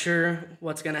 I'm not sure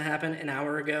what's going to happen. An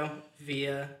hour ago,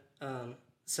 via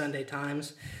Sunday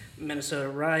Times, Minnesota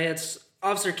riots.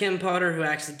 Officer Kim Potter, who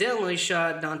accidentally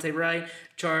shot Dante Wright,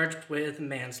 charged with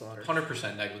manslaughter.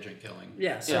 100% negligent killing.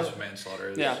 Yeah, so that's what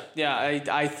manslaughter is. Yeah.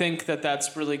 I think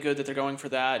that's really good that they're going for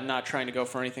that and not trying to go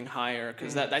for anything higher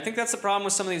because I think that's the problem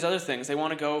with some of these other things. They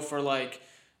want to go for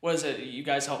what is it? You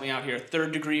guys help me out here.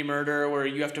 3rd-degree murder, where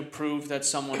you have to prove that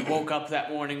someone woke up that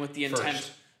morning with the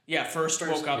intent. First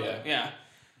woke up. Yeah.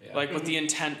 With the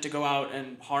intent to go out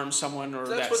and harm someone or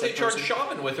that's what they charged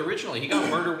Chauvin with originally. He got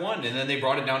murder 1, and then they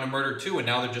brought it down to murder 2, and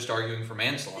now they're just arguing for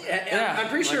manslaughter. I'm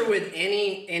pretty sure with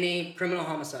any criminal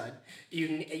homicide,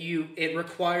 it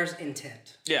requires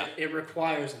intent. Yeah. It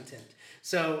requires intent.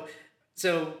 So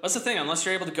that's the thing. Unless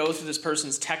you're able to go through this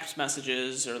person's text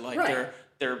messages or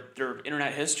their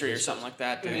internet history or something like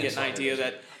that to get an idea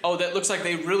that that looks like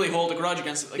they really hold a grudge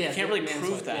against it. You can't really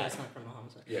prove that. Yeah, it's not criminal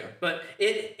homicide. Yeah. But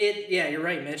you're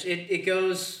right, Mitch. It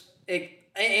goes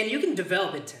and you can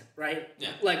develop intent, right?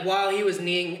 Yeah. While he was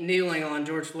kneeling on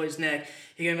George Floyd's neck,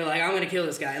 he could be like, I'm gonna kill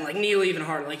this guy, and kneel even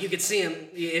harder. You could see him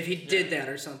if he did that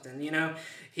or something.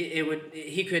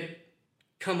 He could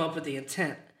come up with the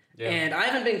intent. Yeah. And I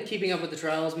haven't been keeping up with the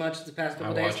trial as much the past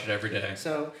couple days. I watch it every day.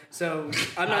 So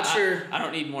I'm not sure. I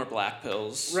don't need more black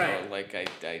pills. Right. So, like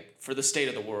I for the state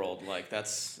of the world, like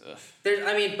that's. But keeping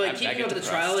get up with the depressed.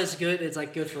 trial is good. It's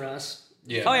like good for us.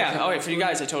 Yeah. Oh yeah. For you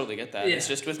guys, I totally get that. Yeah. It's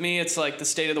just with me, it's like the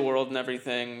state of the world and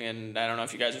everything. And I don't know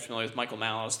if you guys are familiar with Michael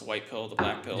Malice, the white pill, the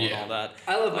black pill, and all that.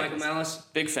 I love Like, Michael Malice.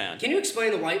 Big fan. Can you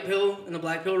explain the white pill and the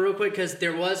black pill real quick? Because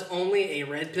there was only a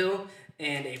red pill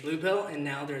and a blue pill, and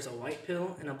now there's a white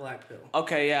pill and a black pill.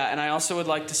 Okay, yeah, and I also would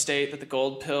like to state that the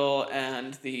gold pill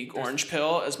and the orange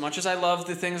pill, as much as I love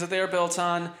the things that they are built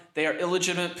on, they are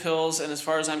illegitimate pills, and as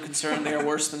far as I'm concerned, they are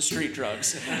worse than street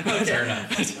drugs. Fair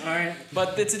enough. All right.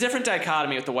 But it's a different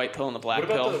dichotomy with the white pill and the black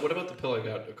pill. What about the pill I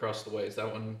got across the way? Is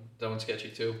that one sketchy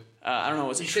too? I don't know.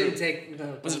 Was it You true? shouldn't take.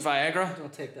 No, Was it Viagra?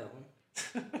 Don't take that one.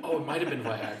 Oh, it might have been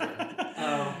Viagra.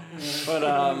 Oh. But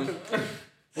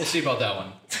We'll see about that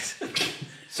one.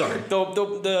 Sorry.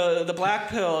 The black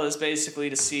pill is basically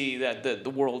to see that the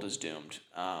world is doomed.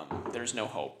 There's no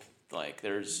hope. Like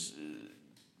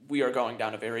we are going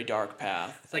down a very dark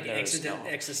path. It's like existential.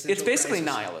 It's basically crisis.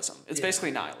 nihilism. It's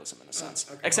basically nihilism in a sense.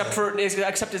 Okay. Except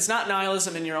it's not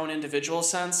nihilism in your own individual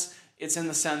sense. It's in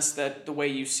the sense that the way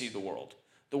you see the world,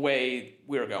 the way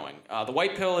we're going. The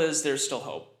white pill is there's still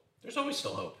hope. There's always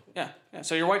still hope. Yeah.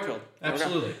 So you're white pilled.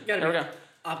 Absolutely. You gotta There we be go.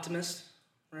 optimist,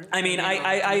 right? I mean,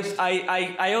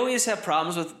 I always have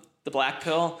problems with the black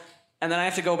pill, and then I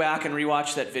have to go back and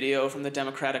rewatch that video from the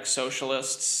Democratic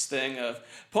Socialists thing of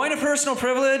point of personal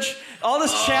privilege, all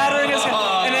this chattering,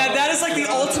 and that is like the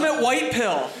ultimate white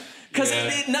pill. Because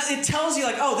it tells you,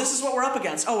 like, oh, this is what we're up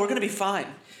against. Oh, we're going to be fine.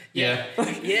 Yeah.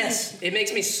 Yes, it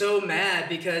makes me so mad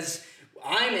because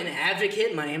I'm an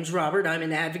advocate. My name's Robert. I'm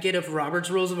an advocate of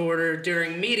Robert's Rules of Order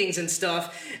during meetings and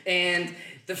stuff. And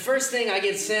the first thing I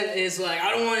get sent is like,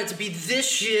 I don't want it to be this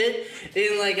shit.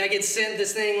 And like, I get sent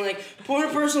this thing like, point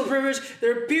of personal privilege.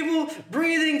 There are people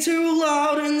breathing too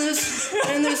loud in this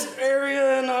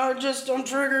area, and I'm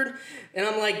triggered. And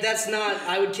I'm like, that's not.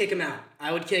 I would kick him out.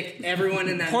 I would kick everyone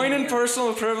in that. Point in meeting out.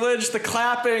 personal privilege. The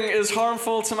clapping is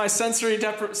harmful to my sensory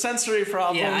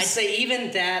problems. Yeah, I'd say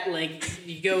even that, like,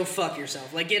 you go fuck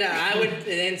yourself. Like, get out. I would,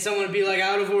 and someone would be like,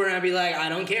 out of order, and I'd be like, I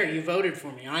don't care. You voted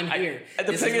for me. I'm here.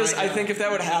 The thing is, I think if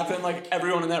that would happen, like,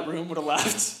 everyone in that room would have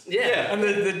left. Yeah. And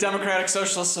the Democratic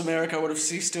Socialists of America would have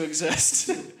ceased to exist.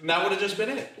 That would have just been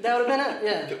it. That would have been it,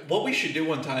 yeah. What we should do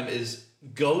one time is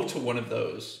go to one of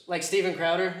those. Like Steven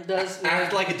Crowder does.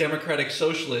 Act like a Democratic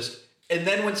Socialist. And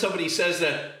then when somebody says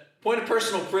that, point of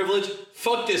personal privilege,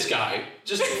 fuck this guy.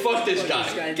 Just fuck this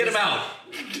guy. Get him out.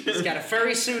 He's got a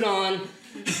furry suit on.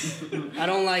 I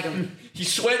don't like him.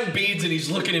 He's sweating beads and he's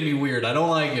looking at me weird. I don't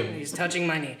like him. He's touching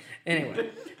my knee.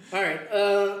 Anyway. All right.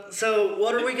 So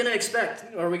what are we going to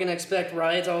expect? Are we going to expect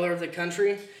riots all over the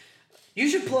country? You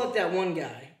should plug that one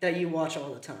guy that you watch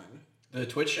all the time. The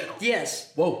Twitch channel?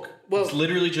 Yes. Woke. It's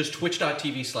literally just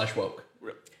twitch.tv/woke.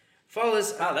 Follow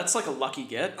us. Wow, that's like a lucky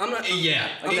get. I'm not. Yeah.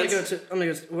 I'm gonna go to.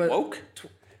 What? Woke?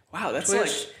 Wow, that's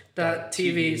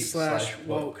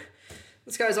Twitch.tv/woke.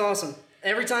 This guy's awesome.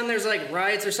 Every time there's like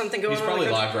riots or something going on. He's probably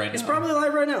live right now. He's probably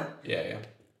live right now. Yeah.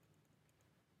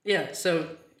 Yeah, so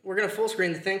we're gonna full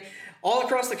screen the thing. All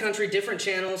across the country, different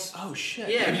channels. Oh shit.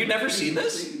 Yeah. Have you never seen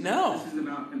this? No. This is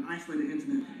about an isolated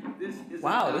incident.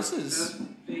 Wow, this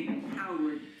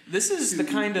is the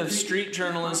kind of street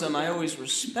journalism I always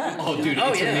respect. Oh, dude,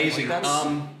 it's amazing. Like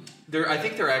I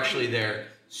think they're actually there.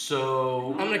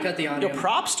 So I'm gonna cut the audio. Yo,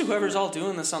 props to whoever's all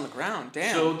doing this on the ground.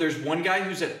 Damn. So there's one guy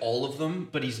who's at all of them,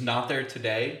 but he's not there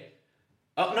today.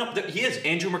 Oh no, he is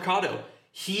Andrew Mercado.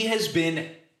 He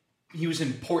was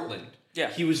in Portland. Yeah.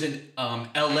 He was in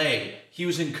L.A. He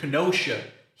was in Kenosha.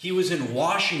 He was in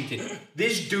Washington.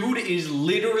 This dude is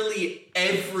literally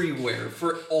everywhere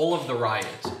for all of the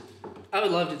riots. I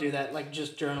would love to do that, like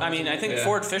just journalism. I mean, I think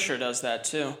Ford Fisher does that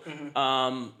too.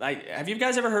 Mm-hmm. Have you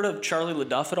guys ever heard of Charlie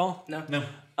LaDuff at all? No.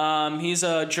 He's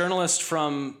a journalist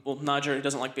from, not he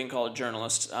doesn't like being called a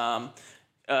journalist. A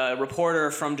reporter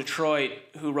from Detroit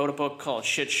who wrote a book called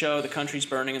Shit Show. The Country's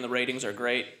Burning and the Ratings Are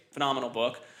Great. Phenomenal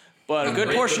book. But a good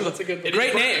portion of it.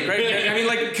 Great name. I mean,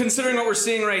 like, considering what we're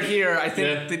seeing right here, I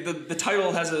think the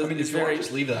title has a. I mean, if you want to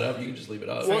just leave that up, you can just leave it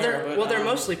up. Well, they're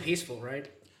mostly peaceful, right?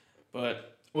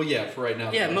 Well, yeah, for right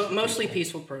now. Yeah, mostly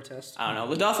peaceful protests. I don't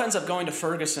know. LaDuff ends up going to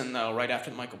Ferguson, though, right after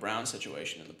the Michael Brown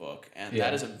situation in the book. And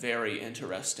that is a very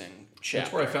interesting chapter.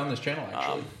 That's where I found this channel,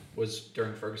 actually, was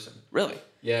during Ferguson. Really?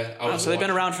 Yeah. So they've been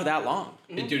around for that long?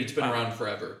 Dude, it's been around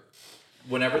forever.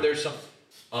 Whenever there's some...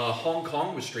 Hong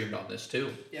Kong was streamed on this,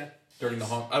 too. Yeah. During the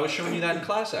I was showing you that in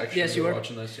class, actually. Yes, you were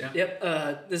watching this, yeah. Yep.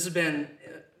 This has been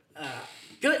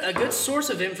a good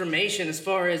source of information as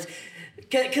far as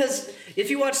Because if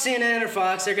you watch CNN or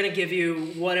Fox, they're going to give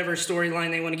you whatever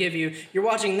storyline they want to give you. You're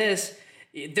watching this,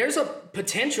 there's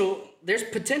potential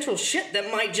shit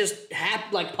that might just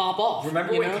pop off.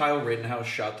 Remember when Kyle Rittenhouse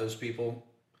shot those people?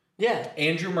 Yeah.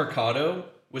 Andrew Mercado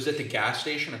was at the gas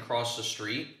station across the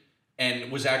street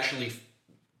and was actually,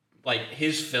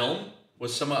 his film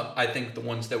was some of, I think, the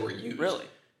ones that were used. Really?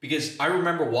 Because I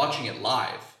remember watching it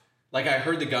live. I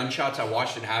heard the gunshots, I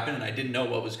watched it happen, and I didn't know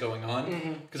what was going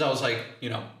on. Because I was,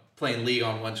 playing League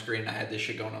on one screen, and I had this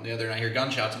shit going on the other, and I hear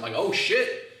gunshots. I'm like, oh,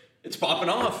 shit, it's popping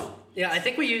off. Yeah, I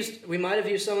think we might have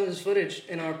used some of this footage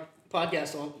in our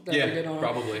podcast that we did on.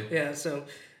 Probably. Yeah, so...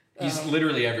 He's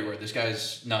literally everywhere. This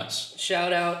guy's nuts.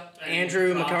 Shout out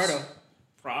Andrew Mercado.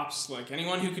 Props.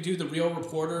 Anyone who could do the real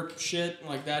reporter shit,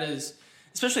 that is...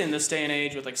 Especially in this day and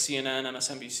age with CNN,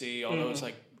 MSNBC, all those,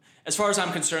 as far as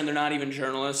I'm concerned, they're not even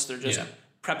journalists. They're just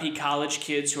preppy college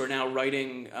kids who are now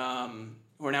writing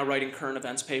current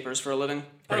events papers for a living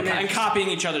and copying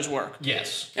each other's work.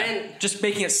 Yes, and just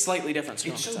making it slightly different. So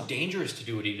it's so dangerous to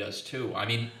do what he does too. I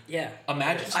mean,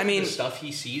 imagine the stuff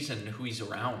he sees and who he's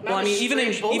around. Well, I mean, even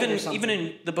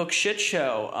in the book Shit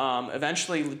Show,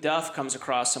 eventually Duff comes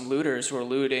across some looters who are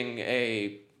looting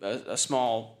a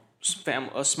small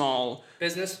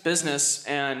business,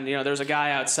 and there's a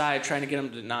guy outside trying to get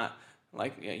him to not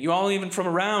you all even from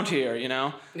around here,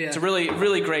 It's a really,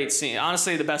 really great scene.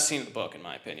 Honestly, the best scene of the book, in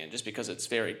my opinion, just because it's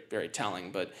very, very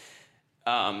telling. But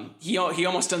he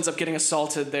almost ends up getting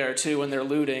assaulted there too when they're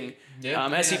looting.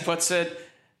 As he puts it,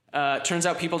 turns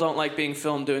out people don't like being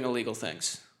filmed doing illegal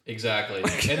things. Exactly,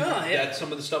 and that's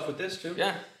some of the stuff with this too.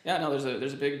 No,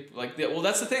 there's a big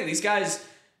that's the thing. These guys.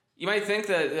 You might think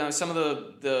that some of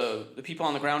the people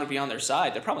on the ground would be on their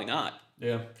side. They're probably not.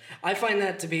 Yeah. I find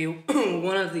that to be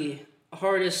one of the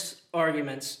hardest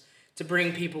arguments to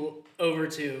bring people over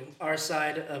to our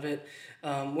side of it.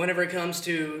 Whenever it comes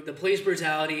to the police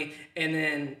brutality and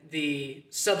then the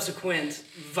subsequent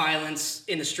violence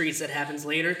in the streets that happens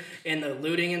later and the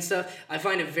looting and stuff, I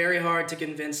find it very hard to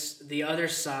convince the other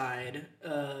side,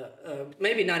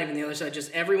 maybe not even the other side,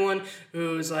 just everyone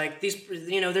who's there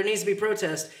needs to be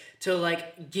protests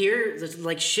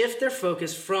to shift their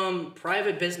focus from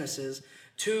private businesses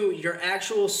to your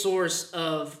actual source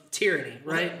of tyranny,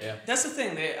 right? Yeah. That's the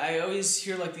thing. I always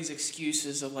hear these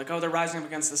excuses of they're rising up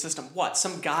against the system. What?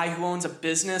 Some guy who owns a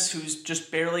business who's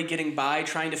just barely getting by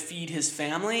trying to feed his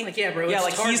family? Bro. Yeah,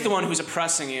 he's the one who's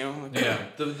oppressing you. Yeah.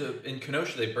 In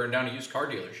Kenosha, they burned down a used car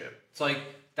dealership. It's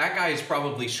that guy is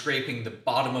probably scraping the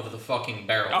bottom of the fucking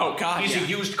barrel. Oh, God, he's a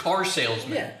used car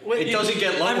salesman. Yeah. It doesn't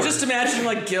get lower. I'm just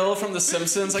imagining Gil from The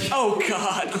Simpsons. Oh,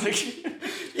 God.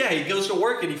 Yeah, he goes to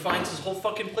work and he finds his whole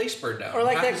fucking place burned down. Or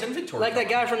his inventory. That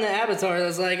guy from the Avatar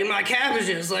that's my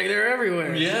cabbages, they're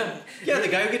everywhere. Yeah. Yeah, the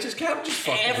guy who gets his cabbages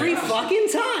fucking every fucking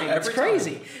time. It's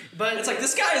crazy. Time. But it's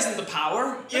this guy isn't the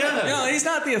power. Yeah. No, he's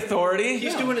not the authority.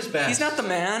 He's doing his best. He's not the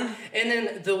man. And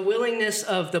then the willingness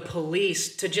of the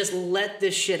police to just let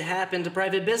this shit happen to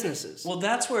private businesses. Well,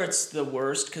 that's where it's the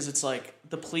worst, because it's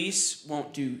the police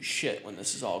won't do shit when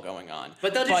this is all going on.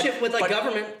 But they'll do shit with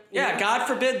government. Yeah, God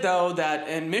forbid, though, that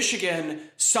in Michigan,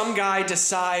 some guy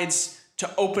decides to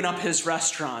open up his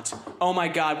restaurant. Oh my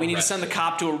God, we need to send the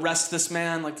cop to arrest this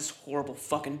man. This horrible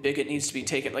fucking bigot needs to be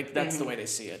taken. That's the way they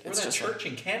see it. It's that church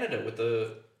in Canada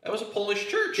that was a Polish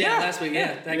church. Yeah, last week.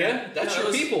 Yeah, that guy. That's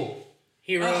your people.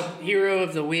 Hero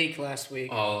of the week last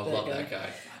week. Oh, I love that guy.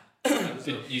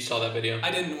 You saw that video? I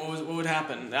didn't. What would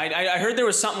happen? I heard there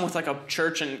was something with a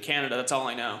church in Canada. That's all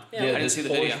I know. Yeah, I didn't see the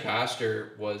Polish video.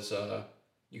 pastor was.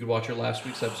 You could watch our last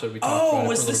week's episode. We talked about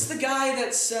was this the guy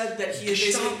that said that he had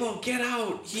Gestapo, get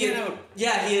out! Get out!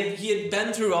 Yeah, he had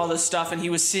been through all this stuff and he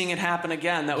was seeing it happen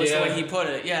again. That was the way he put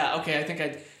it. Yeah. Okay. I think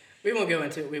We won't go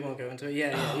into it.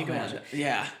 Yeah. You can watch it.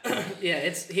 Yeah. Yeah.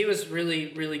 He was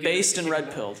really, really good. Based and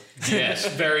red pilled. Yes,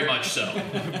 very much so.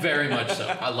 Very much so.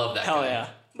 I love that. Hell yeah.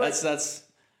 But that's.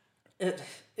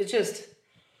 It's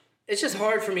just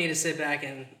hard for me to sit back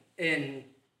and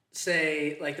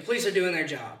say the police are doing their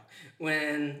job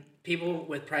when people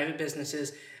with private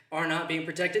businesses are not being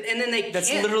protected, and then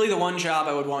That's literally the one job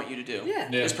I would want you to do.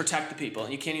 Yeah. Is protect the people,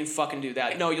 and you can't even fucking do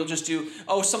that. No, you'll just do.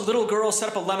 Oh, some little girl set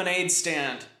up a lemonade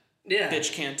stand. Yeah.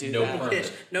 Bitch can't do no that. Permit.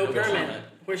 Bitch, no permit.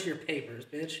 Where's your papers,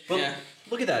 bitch? But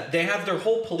look at that. They have their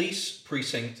whole police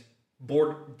precinct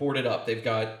boarded up. They've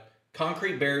got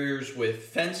concrete barriers with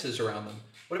fences around them.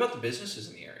 What about the businesses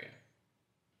in the area?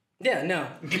 Yeah, no.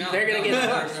 They're gonna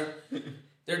get.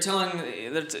 They're telling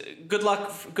good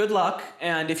luck,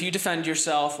 and if you defend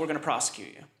yourself, we're gonna prosecute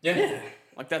you. Yeah.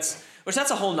 That's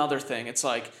a whole nother thing. It's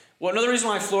another reason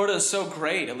why Florida is so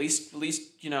great. At least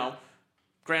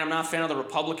Grant, I'm not a fan of the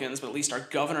Republicans, but at least our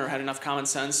governor had enough common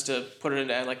sense to put it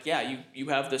into like, yeah, you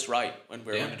have this right, and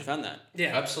we're going to defend that.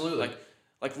 Yeah, absolutely.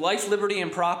 Like life, liberty,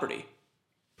 and property.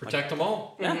 Protect them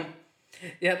all. Yeah. Mm-hmm.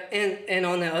 Yep, and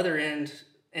on the other end,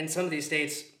 in some of these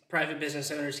states, private business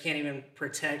owners can't even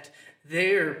protect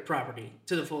their property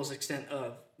to the fullest extent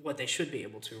of what they should be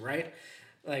able to, right?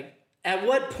 Like, at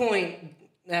what point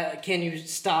can you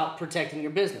stop protecting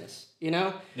your business, you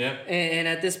know? Yeah. And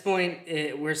at this point,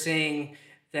 we're seeing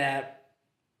that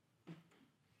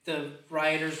the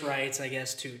rioters' rights, I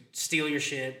guess, to steal your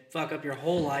shit, fuck up your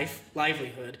whole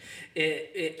livelihood,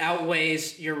 it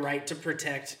outweighs your right to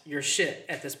protect your shit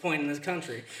at this point in this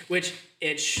country, which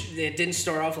it didn't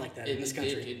start off like that in this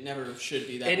country. It never should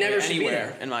be that It way never should be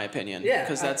anywhere, that. in my opinion. Yeah,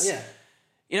 because that's yeah.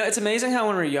 You know, it's amazing how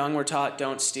when we're young we're taught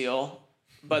don't steal,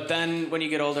 but then when you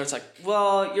get older it's like,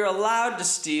 well, you're allowed to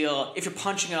steal if you're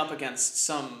punching up against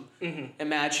some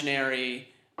imaginary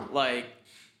like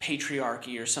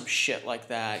patriarchy or some shit like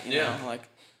that. You know, like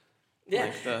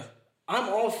I'm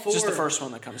all for just the first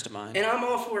one that comes to mind. And I'm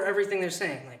all for everything they're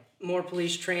saying, like more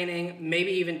police training,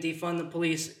 maybe even defund the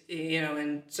police, you know,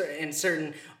 in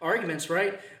certain arguments,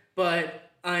 right?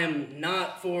 But I am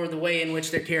not for the way in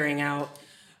which they're carrying out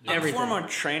everything. I'm for more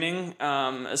training.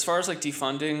 As far as like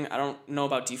defunding, I don't know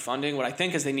about defunding. What I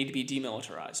think is they need to be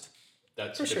demilitarized.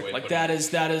 That's a good way to like put that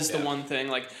it. is the one thing.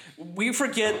 Like we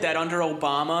forget that under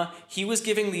Obama, he was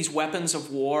giving these weapons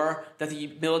of war that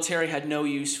the military had no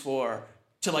use for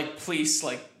to like police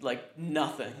like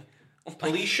nothing.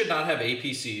 Police should not have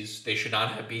APCs. They should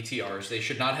not have BTRs. They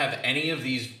should not have any of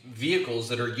these vehicles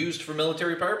that are used for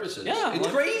military purposes. Yeah, it's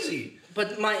crazy.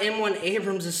 But my M1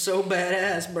 Abrams is so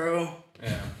badass, bro.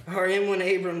 Yeah. Our M1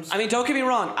 Abrams. I mean, don't get me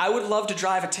wrong. I would love to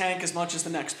drive a tank as much as the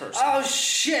next person. Oh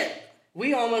shit!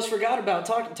 We almost forgot about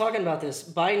talking about this.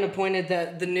 Biden appointed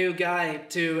the new guy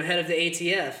to head of the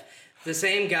ATF. The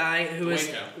same guy who was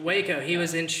Waco. He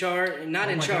was in charge, not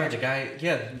in charge. God, the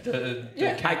guy,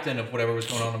 the captain of whatever was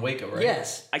going on in Waco, right?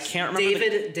 Yes. I can't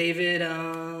remember. David.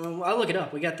 I'll look it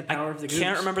up. We got the power of the Goose. I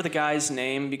can't remember the guy's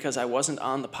name because I wasn't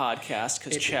on the podcast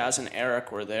because Chaz and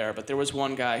Eric were there. But there was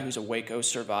one guy who's a Waco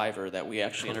survivor that we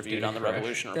actually interviewed on the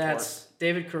Revolution Report. That's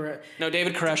David Koresh. No,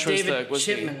 David Koresh was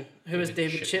Chipman. Who was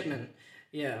David Chipman?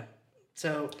 Yeah.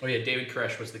 So. Oh yeah, David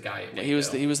Koresh was the guy. Yeah, he was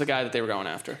the guy that they were going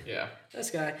after. Yeah. This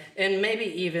guy, and maybe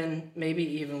even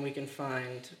we can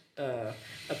find a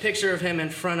picture of him in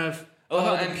front of.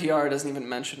 Oh, NPR doesn't even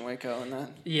mention Waco in that.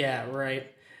 Yeah,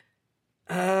 right.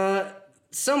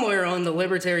 Somewhere on the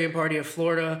Libertarian Party of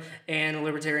Florida and the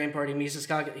Libertarian Party of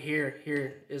Mississauga.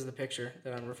 Here is the picture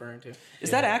that I'm referring to.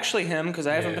 Is that actually him? Because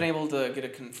I haven't been able to get a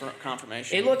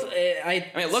confirmation. It looked.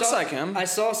 It looks like him. I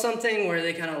saw something where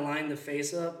they kind of lined the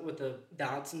face up with the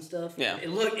dots and stuff. Yeah. It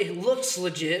looks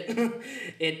legit.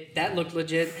 That looked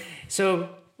legit. So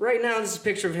right now, this is a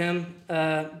picture of him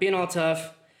being all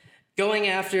tough, going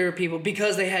after people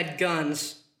because they had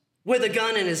guns, with a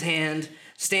gun in his hand,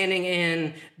 standing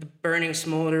in the burning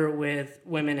smolder with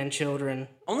women and children.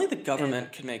 Only the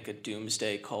government can make a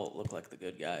doomsday cult look like the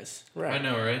good guys. Right. I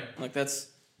know, right? Like that's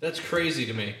crazy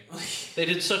to me. They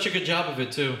did such a good job of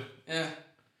it too. Yeah.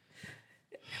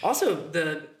 Also,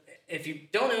 if you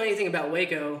don't know anything about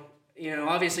Waco, you know,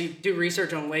 obviously do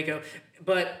research on Waco,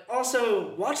 but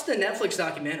also watch the Netflix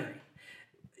documentary.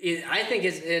 I think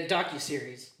it's a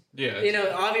docuseries. Yeah. You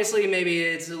know, obviously maybe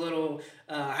it's a little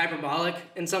hyperbolic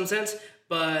in some sense,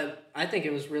 but I think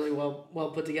it was really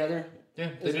well put together.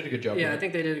 Yeah, they did a good job. Yeah, I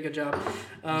think they did a good job.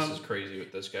 This is crazy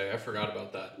with this guy. I forgot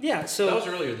about that. Yeah, so that was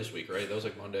earlier this week, right? That was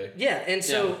like Monday. Yeah, and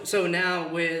so now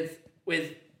with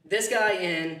this guy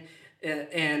in,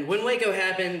 and when Waco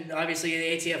happened, obviously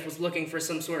the ATF was looking for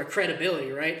some sort of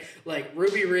credibility, right? Like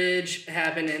Ruby Ridge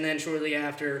happened, and then shortly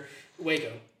after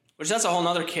Waco. Which that's a whole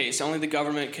nother case. Only the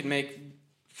government could make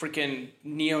freaking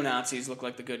neo-Nazis look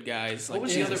like the good guys. What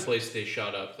was the other place they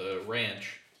shot up? The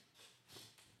ranch.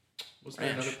 Was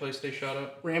there another place they shot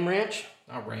up? Ram Ranch?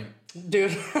 Not Ram.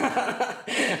 Dude. I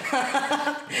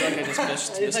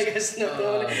just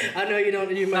I know you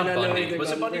don't. You might not know anything was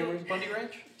about it Bundy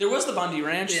Ranch? There was the Bundy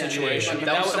Ranch situation. Yeah.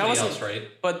 That was somebody else, right?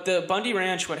 But the Bundy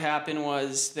Ranch, what happened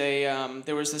was they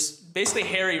there was this basically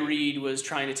Harry Reid was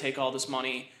trying to take all this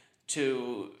money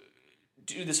to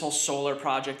do this whole solar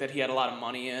project that he had a lot of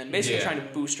money in, basically trying to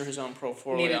booster his own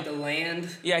portfolio. Needed the land.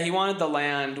 Yeah, he wanted the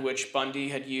land which Bundy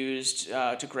had used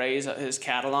to graze his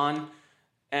cattle on.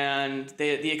 And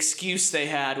the excuse they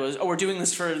had was, oh, we're doing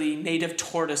this for the native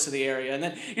tortoise of the area. And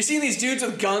then you're seeing these dudes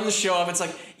with guns show up. It's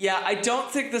like, yeah, I don't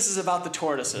think this is about the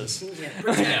tortoises. Yeah,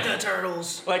 protect the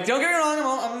turtles. Like, don't get me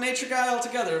wrong, I'm a nature guy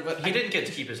altogether, but he didn't get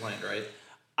to keep his land, right?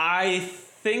 I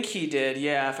think he did,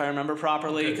 yeah, if I remember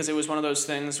properly, because it was one of those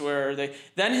things where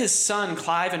then his son,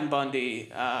 Cliven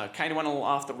Bundy, kind of went a little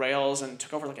off the rails and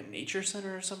took over like a nature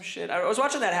center or some shit. I was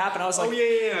watching that happen. I was like,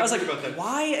 I was like, about that.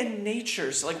 Why a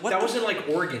nature? So, like, what? That was in like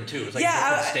Oregon too. It was like a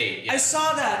different state. Yeah. I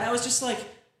saw that and I was just like,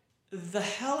 the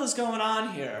hell is going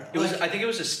on here? I think it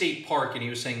was a state park, and he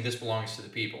was saying this belongs to the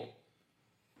people.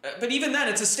 But even then,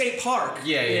 it's a state park.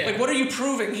 Yeah. Like, what are you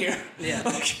proving here? Yeah.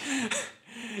 Like,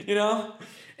 you know.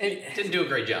 And didn't do a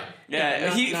great job. Yeah,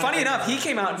 funny enough, he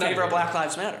came out in favor of Black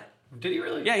Lives Matter. Did he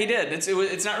really? Yeah, he did.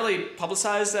 It's not really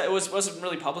publicized. It wasn't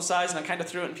really publicized, and I kind of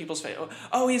threw it in people's face.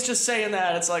 Oh, he's just saying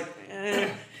that. It's like,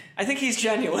 I think he's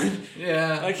genuine.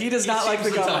 Yeah. Like, he does not like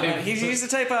the government. He's the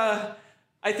type of,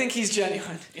 I think he's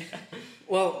genuine. Yeah.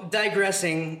 Well,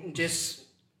 digressing, just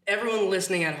everyone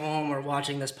listening at home or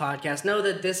watching this podcast, know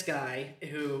that this guy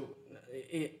who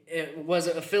it was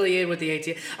affiliated with the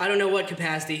ATF. I don't know what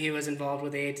capacity he was involved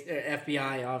with the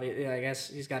FBI. Obviously, I guess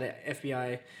he's got an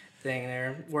FBI thing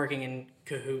there, working in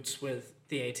cahoots with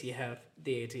the ATF.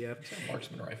 It's a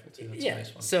marksman rifle too. That's yeah. a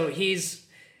nice one. So he's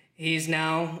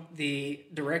now the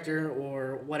director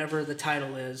or whatever the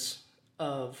title is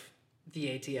of the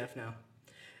ATF now.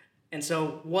 And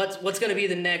so what's going to be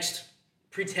the next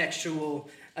pretextual,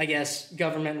 I guess,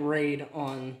 government raid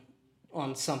on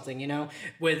something, you know,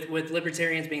 with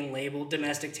libertarians being labeled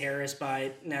domestic terrorists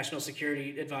by national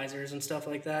security advisors and stuff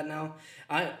like that now.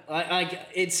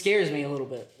 It scares me a little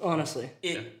bit, honestly.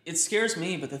 It scares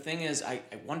me, but the thing is, I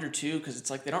wonder too, because it's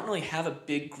like they don't really have a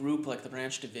big group like the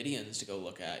Branch Davidians to go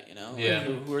look at, you know? Yeah.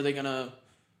 Like, who are they gonna...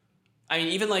 I mean,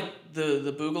 even like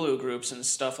the Boogaloo groups and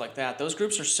stuff like that, those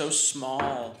groups are so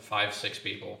small. 5-6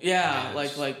 people. Yeah,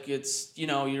 like it's, you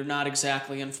know, you're not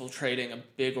exactly infiltrating a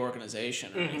big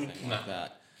organization or anything like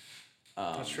that.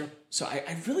 That's true. So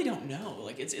I really don't know.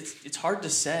 Like it's hard to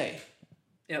say.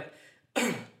 Yep.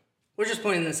 We're just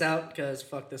pointing this out because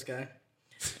fuck this guy.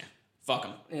 Yeah. Fuck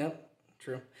him. Yep.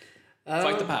 True.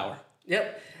 Fight the power.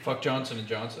 Yep. Fuck Johnson &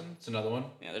 Johnson. It's another one.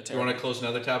 Yeah, they're terrible. You want to close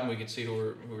another tab and we can see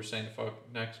who we're saying to fuck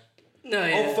next? No,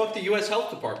 yeah. Oh, fuck the U.S. Health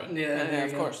Department. Yeah,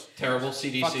 of course. Terrible.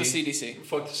 CDC. Fuck the CDC.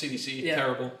 Fuck the CDC. Yeah.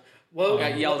 Terrible. Woke,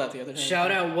 got yelled at the other day. Shout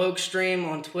out Woke Stream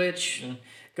on Twitch. Yeah.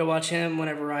 Go watch him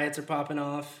whenever riots are popping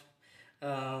off.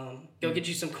 Go get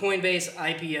you some Coinbase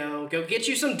IPO. Go get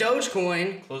you some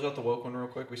Dogecoin. Close out the woke one real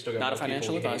quick. We still got not a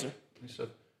financial advisor.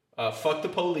 Fuck the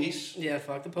police. Yeah,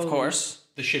 fuck the police. Of course.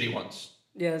 The shitty ones.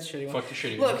 Yeah, that's shitty. Fuck the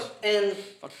shitty ones. Look, and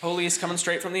fuck police coming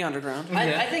straight from the underground.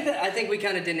 I think we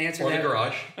kind of didn't answer that. Or the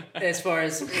garage. As far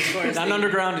as not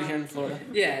underground here in Florida.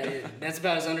 Yeah, that's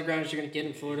about as underground as you're gonna get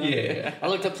in Florida. Yeah. I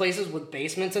looked at places with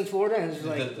basements in Florida, and it's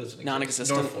like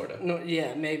non-existent. North Florida. No,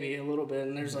 yeah, maybe a little bit,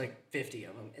 and there's like 50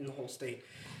 of them in the whole state.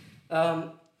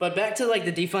 But back to like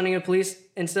the defunding of police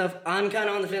and stuff, I'm kind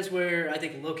of on the fence where I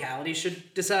think localities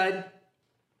should decide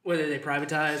whether they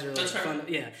privatize or like fund,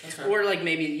 or like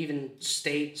maybe even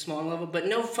state small level, but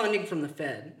no funding from the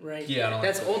Fed, right? Yeah,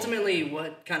 that's ultimately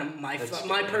what kind of my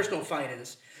personal fight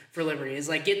is for liberty is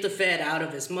like get the Fed out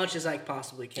of as much as I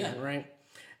possibly can, right?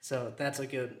 So that's a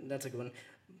good one.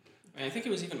 I think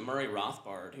it was even Murray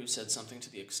Rothbard who said something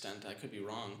to the extent, I could be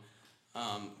wrong.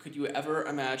 Could you ever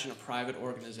imagine a private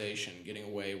organization getting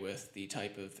away with the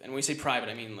type of, and when we say private,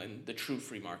 I mean in the true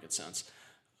free market sense.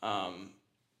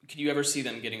 Could you ever see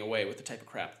them getting away with the type of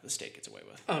crap that the state gets away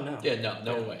with? Oh, no. Yeah,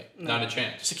 no way. No. Not a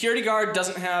chance. Security guard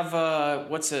doesn't have,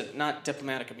 not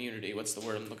diplomatic immunity. What's the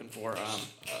word I'm looking for?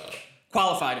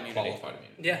 Qualified immunity. Qualified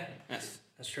immunity. Yeah. Yes.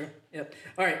 That's true. Yep.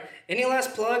 All right. Any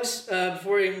last plugs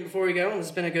before we go? This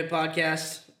has been a good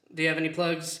podcast. Do you have any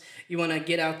plugs you want to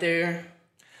get out there?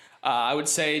 I would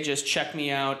say just check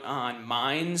me out on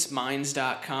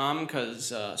Minds.com,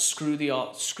 because screw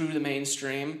the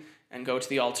mainstream and go to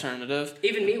the alternative.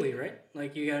 Even MeWe, right?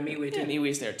 Like you got a MeWe too. Yeah,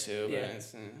 MeWe's there too. Yeah. But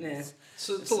it's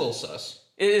a little sus.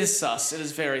 It is sus. It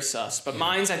is very sus. But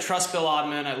Minds, I trust Bill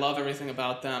Oddman. I love everything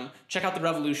about them. Check out the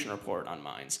Revolution Report on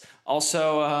Minds.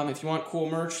 Also, if you want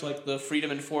cool merch like the Freedom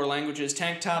in 4 Languages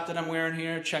tank top that I'm wearing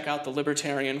here, check out the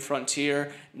Libertarian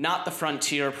Frontier. Not the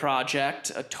Frontier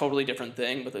Project, a totally different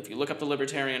thing. But if you look up the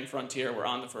Libertarian Frontier, we're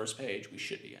on the first page. We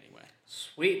should be anyway.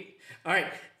 Sweet. All right.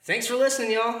 Thanks for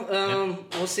listening, y'all.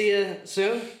 We'll see you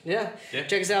soon. Yeah.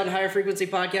 Check us out on Higher Frequency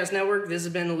Podcast Network. This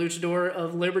has been the Luchador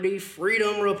of Liberty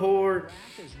Freedom Report.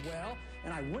 As well,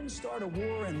 and I wouldn't start a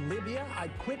war in Libya.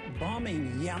 I'd quit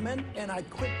bombing Yemen, and I'd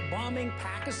quit bombing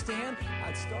Pakistan.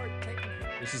 I'd start taking...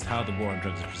 This is how the war on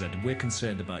drugs is presented. We're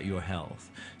concerned about your health,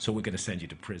 so we're going to send you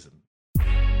to prison.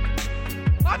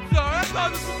 I'm sorry, I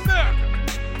thought this was America.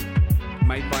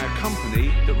 Made by a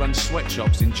company that runs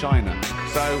sweatshops in China.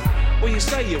 So, well, you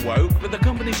say you're woke, but the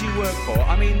companies you work for,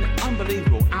 I mean,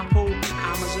 unbelievable. Apple,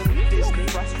 Amazon, Amazon, Feel Disney.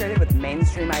 frustrated with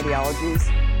mainstream ideologies?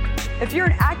 If you're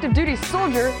an active duty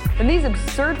soldier, then these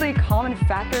absurdly common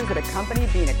factors that accompany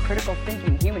being a critical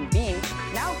thinking human being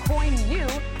now coin you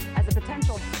as a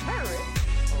potential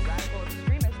terrorist or radical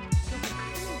extremist who could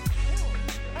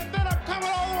kill. And then I'm coming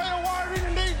all the way to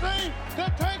Washington, D.C. to